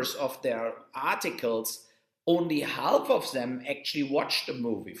readers of their articles, only half of them actually watched the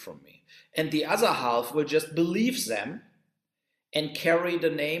movie from me, and the other half will just believe them, and carry the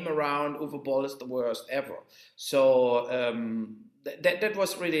name around. Uwe Boll is the worst ever. So that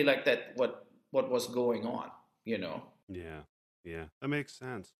was really like that. What was going on, you know? Yeah, yeah, that makes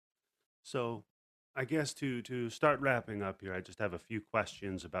sense. So, I guess to start wrapping up here, I just have a few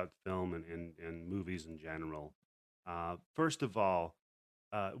questions about film and movies in general. First of all,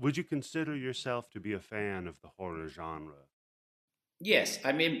 would you consider yourself to be a fan of the horror genre? Yes,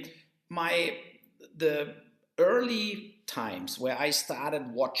 I mean, my the early times where I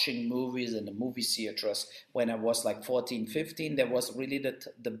started watching movies in the movie theaters when I was like 14, 15, there was really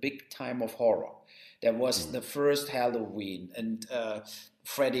the big time of horror. There was Mm. the first Halloween and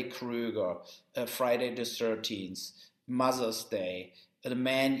Freddy Krueger, Friday the 13th, Mother's Day, The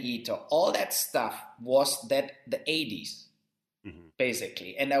Man Eater. All that stuff was that the 80s Hmm.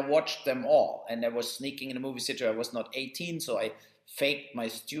 basically. And I watched them all. And I was sneaking in a movie theater. I was not 18, so I faked my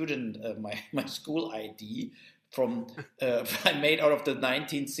my school ID from I made out of the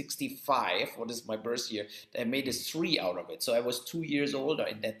 1965. What is my birth year? I made a 3 out of it. So I was 2 years older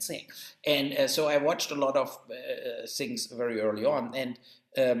in that thing. And so I watched a lot of things very early on, and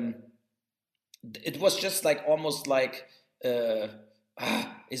um, it was just like almost like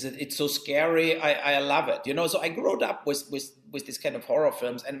is it it's so scary. I love it, you know. So I grew up with this kind of horror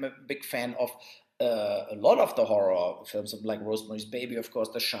films, and I'm a big fan of a lot of the horror films, like Rosemary's Baby, of course,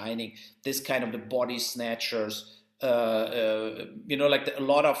 The Shining, this kind of the body snatchers, you know, like a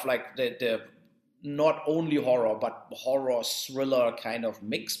lot of like the not only horror but horror thriller kind of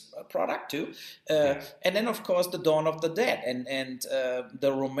mixed product too. Yeah, And then of course the Dawn of the Dead and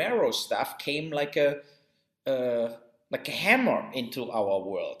the Romero stuff came uh, like a hammer into our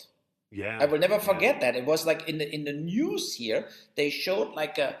world. I yeah, will never yeah. forget that. It was like in the news here they showed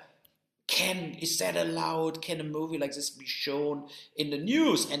like a is that allowed? Can a movie like this be shown in the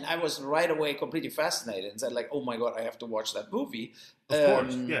news? And I was right away completely fascinated and said like, oh my god, I have to watch that movie. Of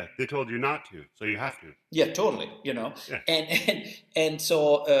course, Um, yeah. They told you not to, so you have to. yeah, totally. You know, Yeah. and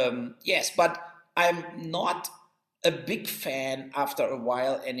so yes, but I'm not a big fan after a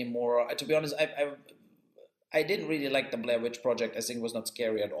while anymore. To be honest, I didn't really like the Blair Witch Project. I think it was not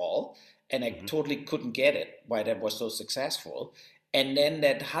scary at all, and I Hmm. totally couldn't get it why that was so successful. And then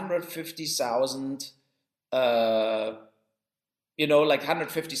that 150,000 uh, you know, like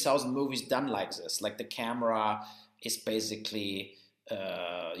 150,000 movies done like this. Like the camera is basically,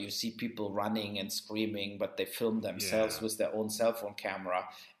 you see people running and screaming, but they film themselves Yeah, with their own cell phone camera,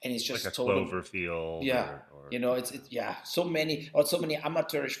 and it's like a just total. Cloverfield Yeah, or you know, it's yeah, so many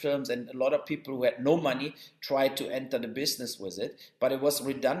amateurish films, and a lot of people who had no money tried to enter the business with it, but it was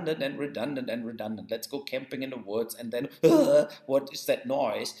redundant and redundant and redundant. Let's go camping in the woods, and then what is that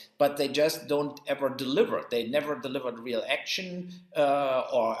noise? But they just don't ever deliver. They never delivered real action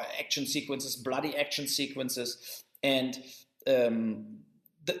or action sequences, bloody action sequences, and um,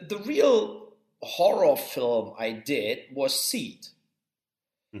 the real horror film I did was Seed.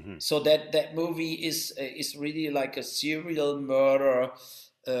 hmm So that movie is really like a serial murder,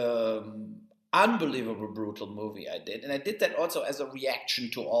 um, unbelievable brutal movie I did, and I did that also as a reaction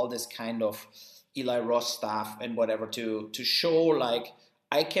to all this kind of Eli Roth stuff and whatever to show like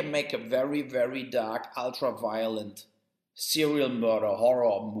I can make a very very dark, ultra violent serial murder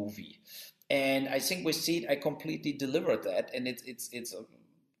horror movie, and I think with Seed I completely delivered that, and it's a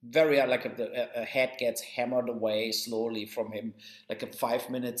very like a head gets hammered away slowly from him, like a 5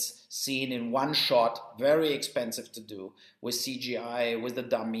 minutes scene in one shot, very expensive to do with CGI, with the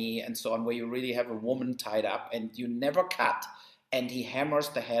dummy and so on, where you really have a woman tied up and you never cut, and he hammers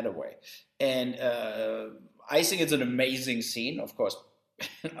the head away. And I think it's an amazing scene, of course.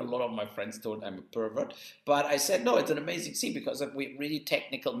 A lot of my friends thought I'm a pervert, but I said no, it's an amazing scene because we really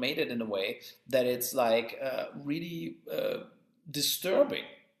technical made it in a way that it's like really disturbing,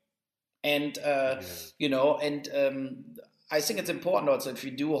 and Yeah. you know, and I think it's important also if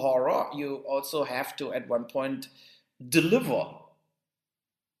you do horror you also have to at one point deliver,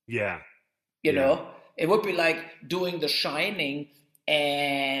 Yeah. you Yeah. know. It would be like doing The Shining,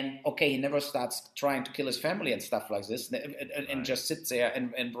 and okay, he never starts trying to kill his family and stuff like this, and Right. just sits there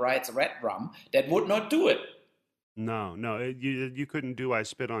and writes red rum. That would not do it. No, no, you couldn't do I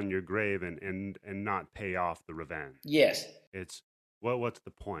spit on your grave and not pay off the revenge. Yes, It's what's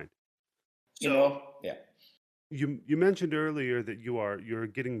the point? you So know. Yeah. you mentioned earlier that you're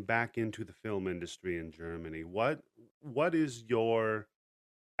getting back into the film industry in Germany. What is your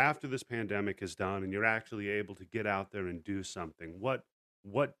after this pandemic is done and you're actually able to get out there and do something, what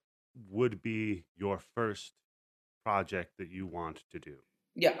would be your first project that you want to do?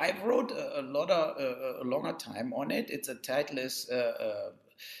 Yeah, I wrote a lot of a longer time on it. It's a title is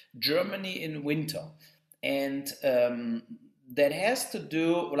Germany in Winter, and that has to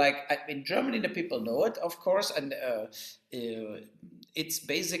do, like, in Germany, the people know it, of course, and it's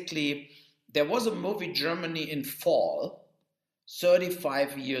basically, there was a movie, Germany in Fall,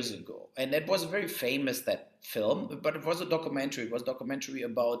 35 years ago, and it was very famous, that film, but it was a documentary. It was a documentary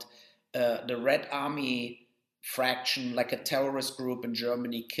about the Red Army fraction, like a terrorist group in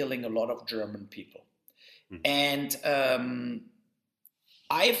Germany, killing a lot of German people. And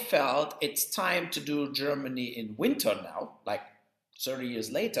I felt it's time to do Germany in winter now, like 30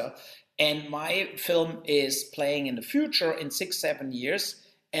 years later. And my film is playing in the future in 6-7 years,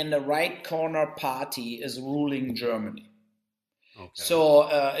 and the right corner party is ruling Germany. Okay. So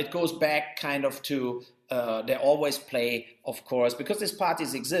it goes back kind of to they always play, of course, because this party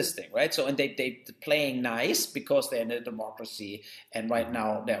is existing, right? So, and they're playing nice because they're in a democracy, and right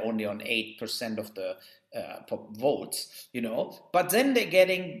now they're only on 8% of the votes, But then they're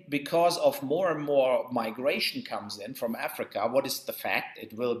getting, because of more and more migration comes in from Africa. What is the fact?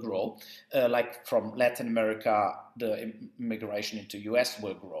 It will grow. Like from Latin America, the immigration into US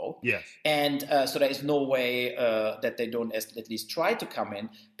will grow. Yes. And so there is no way that they don't at least try to come in.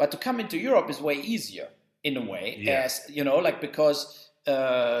 But to come into Europe is way easier in a way, as because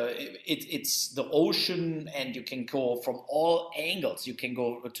it's the ocean, and you can go from all angles. You can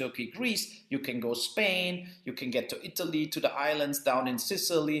go to Turkey, Greece, you can go Spain, you can get to Italy, to the islands down in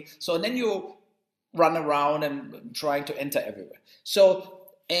Sicily. So, and then you run around and trying to enter everywhere. So,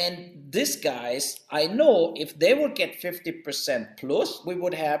 and these guys, I know if they would get 50% plus, we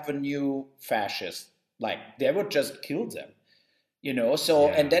would have a new fascist. Like, they would just kill them. So,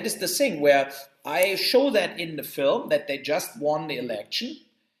 and that is the thing where I show that in the film, that they just won the election,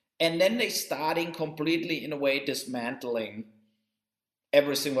 and then they starting completely, in a way, dismantling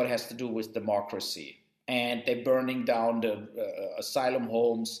everything what has to do with democracy. And they're burning down the asylum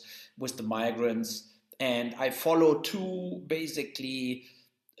homes with the migrants. And I follow two, basically,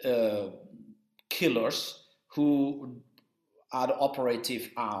 killers who are the operative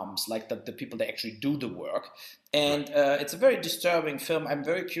arms, like the people that actually do the work. And it's a very disturbing film. I'm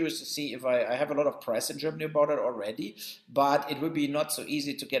very curious to see if I have a lot of press in Germany about it already, but it will be not so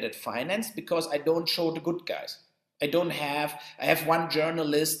easy to get it financed because I don't show the good guys. I have one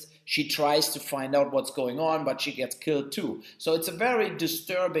journalist, she tries to find out what's going on, but she gets killed too. So it's a very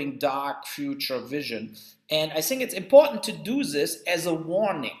disturbing, dark future vision. And I think it's important to do this as a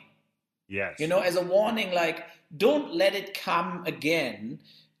warning. Yes. As a warning, like, don't let it come again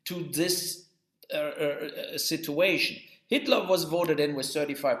to this situation. Hitler was voted in with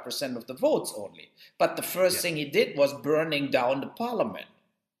 35% of the votes only. But the first thing he did was burning down the parliament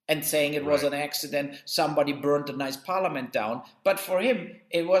and saying it was an accident. Somebody burned a nice parliament down. But for him,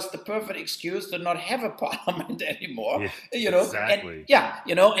 it was the perfect excuse to not have a parliament anymore. Exactly.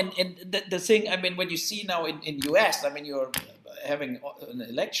 And the thing, I mean, when you see now in US, I mean, you're having an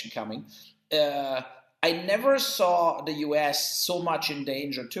election coming, I never saw the US so much in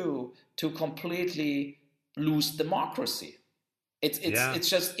danger to completely lose democracy. It's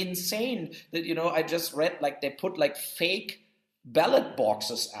just insane that, I just read, like, they put like fake ballot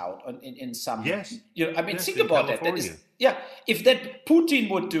boxes out in some. Yes. Think about that. That is, if that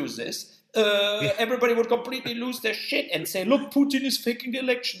Putin would do this, everybody would completely lose their shit and say, look, Putin is faking the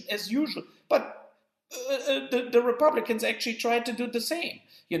election as usual. But the Republicans actually tried to do the same,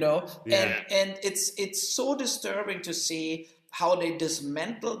 and it's so disturbing to see how they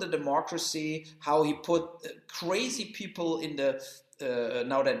dismantle the democracy, how he put crazy people in the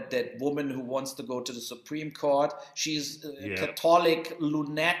now that woman who wants to go to the Supreme Court, she's a Catholic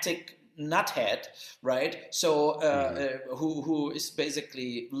lunatic nuthead, right? So who is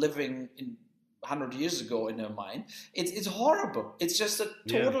basically living in 100 years ago in her mind. It's horrible. It's just a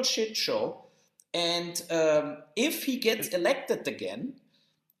total shit show. And if he gets elected again,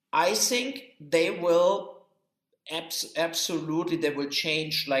 I think they will absolutely, they will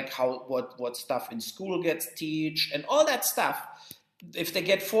change, like, how what stuff in school gets taught and all that stuff. If they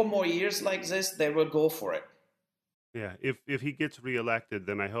get 4 more years like this, they will go for it. Yeah, if he gets reelected,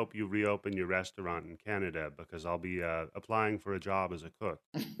 then I hope you reopen your restaurant in Canada, because I'll be applying for a job as a cook.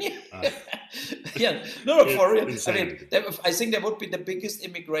 For real. Insanity. I think that would be the biggest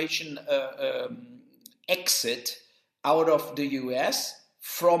immigration exit out of the US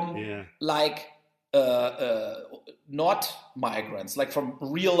from not migrants, like from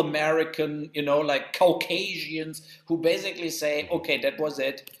real American, like Caucasians who basically say, okay, that was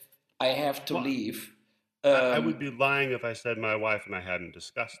it, I have to leave. I would be lying if I said my wife and I hadn't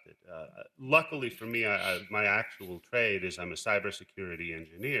discussed it. Luckily for me, my actual trade is I'm a cybersecurity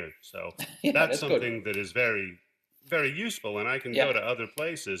engineer. So that's something that is very, very useful. And I can go to other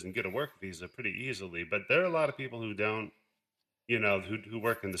places and get a work visa pretty easily. But there are a lot of people who don't who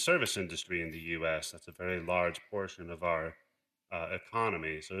work in the service industry in the U.S. That's a very large portion of our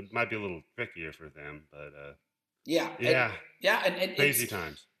economy, so it might be a little trickier for them. But Yeah, yeah, and crazy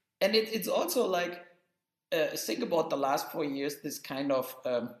times. it's also like think about the last 4 years. This kind of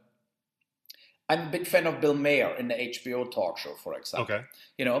I'm a big fan of Bill Maher in the HBO talk show, for example. Okay.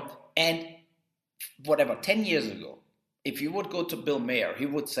 And whatever 10 years ago, if you would go to Bill Maher, he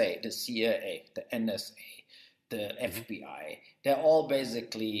would say the CIA, the NSA, the FBI, they're all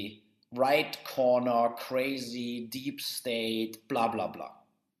basically right corner, crazy, deep state, blah blah blah.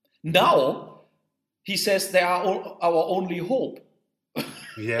 Now he says they are our only hope.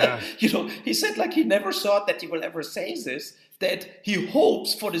 Yeah. He said like he never thought that he will ever say this, that he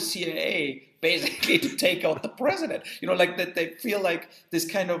hopes for the CIA basically to take out the president. Like that they feel like this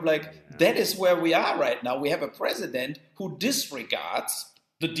kind of like, that is where we are right now. We have a president who disregards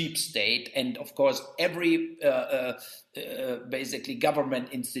the deep state and of course every basically government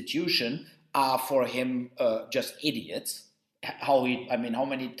institution are for him just idiots. How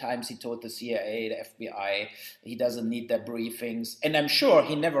many times he told the CIA, the FBI, he doesn't need their briefings, and I'm sure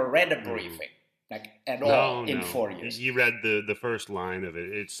he never read a briefing like at all in 4 years. He read the first line of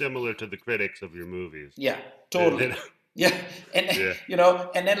it. It's similar to the critics of your movies. Yeah, totally. Yeah, and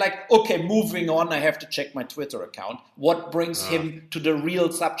and then like, okay, moving on, I have to check my Twitter account. What brings him to the real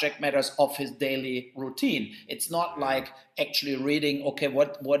subject matters of his daily routine? It's not like actually reading, okay,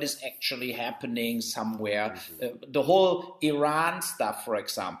 what is actually happening somewhere. The whole Iran stuff, for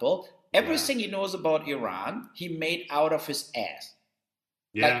example, everything he knows about Iran, he made out of his ass.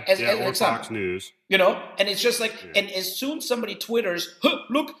 Yeah, or Fox News. And it's just like, and as soon somebody twitters,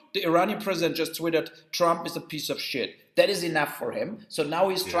 look, the Iranian president just tweeted, Trump is a piece of shit. That is enough for him. So now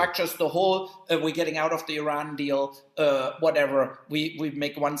he structures the whole, we're getting out of the Iran deal, whatever. We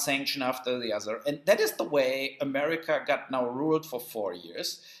make one sanction after the other. And that is the way America got now ruled for 4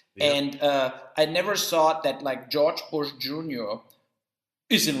 years. Yeah. And I never thought that like George Bush Jr.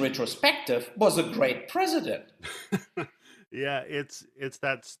 is in retrospective was a great president. Yeah, it's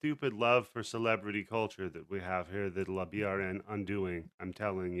that stupid love for celebrity culture that we have here that'll be our undoing, I'm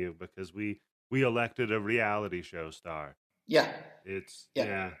telling you, because we elected a reality show star. Yeah. It's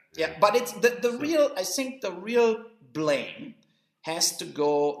but it's the real, I think the real blame has to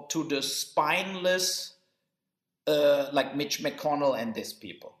go to the spineless like Mitch McConnell and these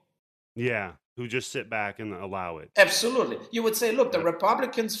people. Yeah, who just sit back and allow it. Absolutely. You would say, look, the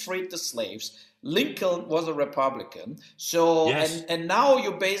Republicans freed the slaves. Lincoln was a Republican. So, and now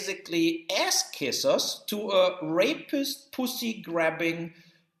you basically ass kiss us to a rapist, pussy-grabbing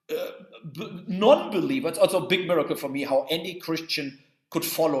non-believer. It's also a big miracle for me how any Christian could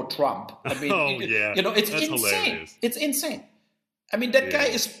follow Trump. I mean, it's That's insane. Hilarious. It's insane. I mean, that guy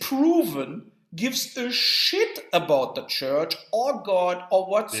is proven, gives a shit about the church or God or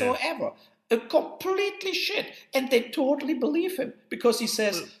whatsoever. A completely shit. And they totally believe him because he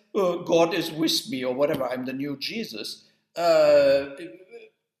says, God is with me or whatever. I'm the new Jesus.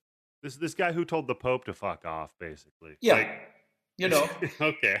 This guy who told the Pope to fuck off, basically. Yeah.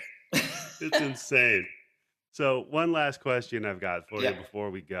 Okay. It's insane. So one last question I've got for you before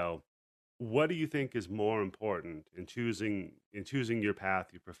we go. What do you think is more important in choosing your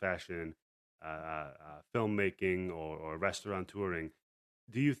path, your profession, filmmaking or restaurateuring?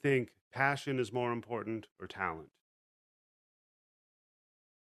 Do you think passion is more important or talent?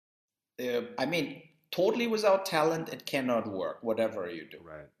 I mean, totally without talent, it cannot work, whatever you do.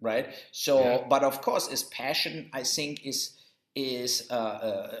 Right? So, but of course, is passion, I think, is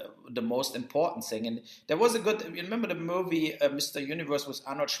the most important thing. And there was you remember the movie Mr. Universe with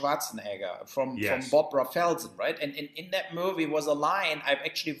Arnold Schwarzenegger from Bob Rafelson, right? And in that movie was a line I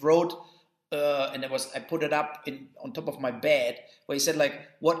actually wrote, and I put it up on top of my bed, where he said like,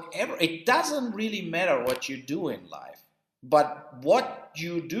 whatever, it doesn't really matter what you do in life, but what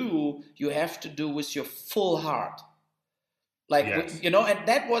you do, you have to do with your full heart. Like, and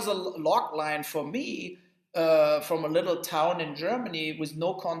that was a log line for me, from a little town in Germany with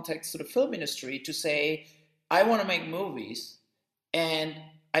no context to the film industry, to say, I want to make movies, and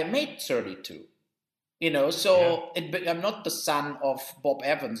I made 32. I'm not the son of Bob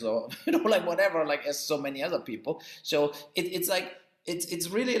Evans or like whatever, like as so many other people. So it's like it's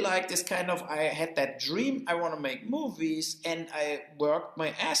really like this kind of, I had that dream, I want to make movies, and I worked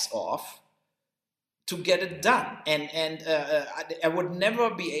my ass off to get it done, and I would never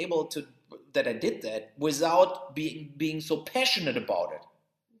be able to that I did that without being so passionate about it.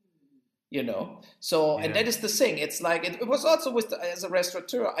 So and that is the thing. It's like it was also as a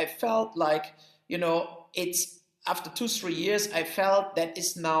restaurateur, I felt like, it's after 2-3 years, I felt that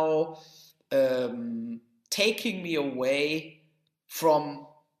is now taking me away from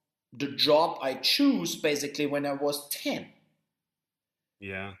the job I choose basically when I was 10.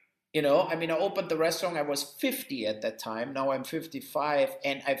 Yeah. You know, I mean, I opened the restaurant, I was 50 at that time. Now I'm 55.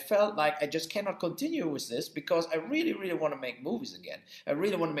 And I felt like I just cannot continue with this because I really, really want to make movies again. I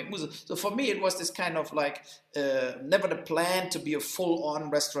really want to make movies. So for me, it was this kind of like never the plan to be a full on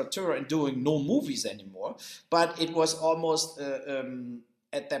restaurateur and doing no movies anymore. But it was almost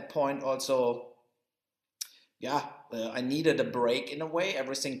at that point also, yeah, I needed a break in a way.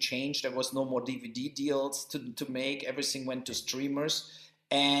 Everything changed. There was no more DVD deals to make. Everything went to streamers.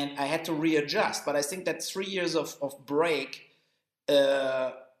 And I had to readjust. But I think that 3 years of break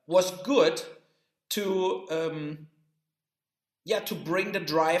was good to to bring the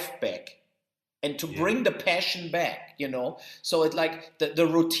drive back and to bring the passion back, you know. So it's like the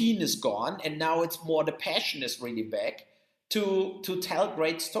routine is gone, and now it's more the passion is really back to tell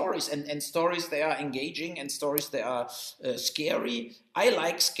great stories and stories that are engaging and stories that are scary. I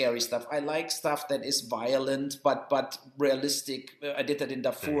like scary stuff. I like stuff that is violent but realistic. I did that in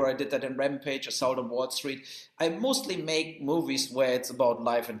Darfur. I did that in Rampage. I saw it on Wall Street. I mostly make movies where it's about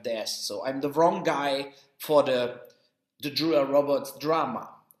life and death. So I'm the wrong guy for the Julia Roberts drama.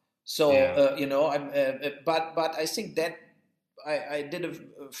 So you know, but I think that I did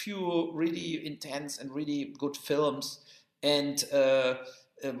a few really intense and really good films, and a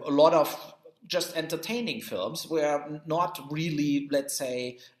lot of just entertaining films where not really, let's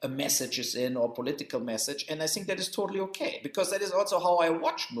say, a message is in or political message. And I think that is totally okay, because that is also how I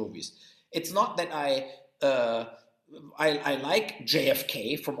watch movies. It's not that I like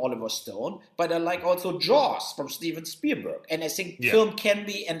JFK from Oliver Stone, but I like also Jaws from Steven Spielberg. And I think film can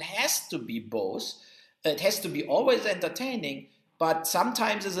be and has to be both. It has to be always entertaining, but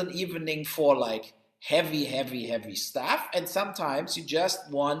sometimes it's an evening for like heavy stuff, and sometimes you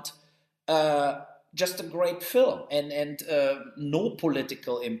just want just a great film and no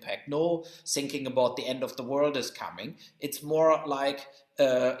political impact, no thinking about the end of the world is coming. It's more like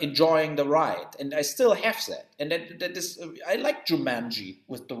enjoying the ride, and I still have that. And that is, I like Jumanji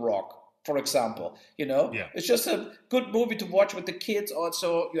with The Rock, for example. You know, it's just a good movie to watch with the kids.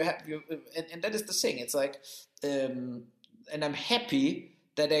 Also, and that is the thing. It's like, and I'm happy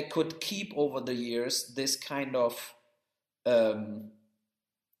that I could keep over the years this kind of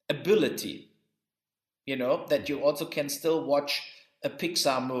ability, you know, that you also can still watch a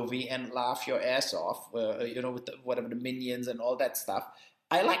Pixar movie and laugh your ass off, you know, with whatever the Minions and all that stuff.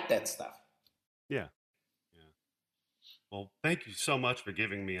 I like that stuff. Yeah. Well, thank you so much for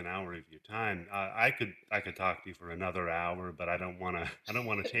giving me an hour of your time. I could talk to you for another hour, but I don't want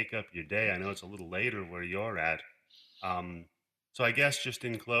to take up your day. I know it's a little later where you're at. So I guess just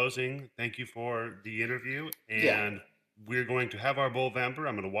in closing, thank you for the interview, and we're going to have our Bolvember.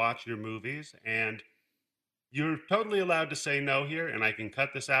 I'm going to watch your movies, and you're totally allowed to say no here, and I can cut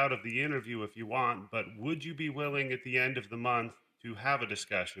this out of the interview if you want, but would you be willing at the end of the month to have a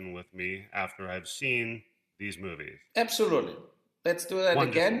discussion with me after I've seen these movies? Absolutely. Let's do that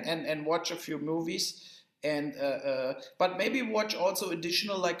Wonderful. again and watch a few movies. And but maybe watch also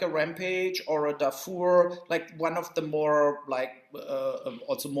additional, like a Rampage or a Darfur, like one of the more like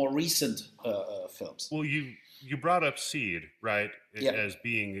also more recent films. Well, you brought up Seed, right? As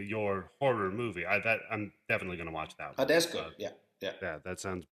being your horror movie. I'm definitely going to watch that one. That's good. Yeah, that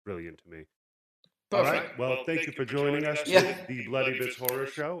sounds brilliant to me. Perfect. All right. Well, thank you for joining us with the Bloody Bits Horror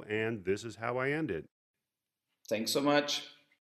Show, and this is how I end it. Thanks so much.